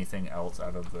anything else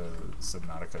out of the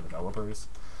Subnautica developers.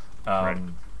 Right.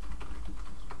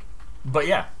 But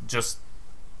yeah, just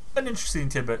an interesting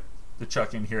tidbit to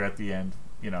chuck in here at the end.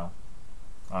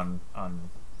 On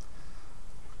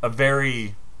a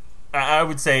very, I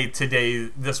would say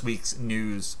this week's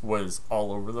news was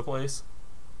all over the place.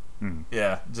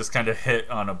 Yeah, just kind of hit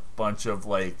on a bunch of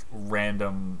like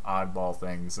random oddball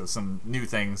things. So some new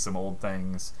things, some old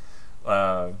things.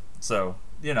 So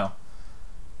it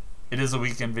is a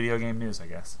week in video game news, I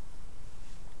guess.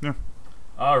 Yeah.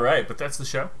 All right, but that's the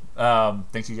show.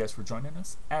 Thank you guys for joining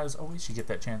us. As always, you get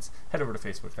that chance, head over to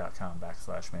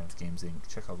facebook.com/MammothGamesInc.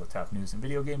 Check out the top news and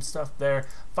video game stuff there.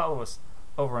 Follow us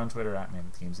over on Twitter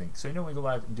 @MammothGamesInc. So we go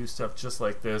live and do stuff just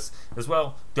like this as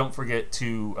well. Don't forget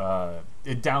to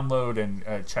download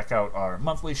and check out our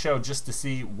monthly show just to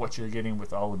see what you're getting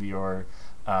with all of your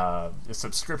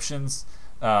subscriptions,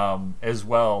 as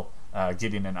well,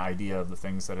 getting an idea of the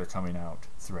things that are coming out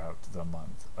throughout the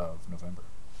month of November.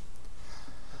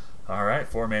 All right,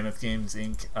 for Mammoth Games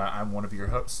Inc., I'm one of your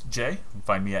hosts, Jay. You can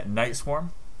find me at Night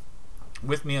Swarm.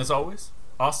 With me, as always,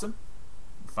 Austin.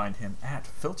 You can find him at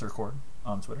FilterCord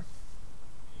on Twitter.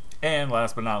 And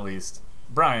last but not least,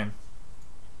 Brian,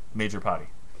 Major Potty,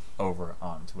 over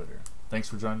on Twitter. Thanks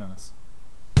for joining us.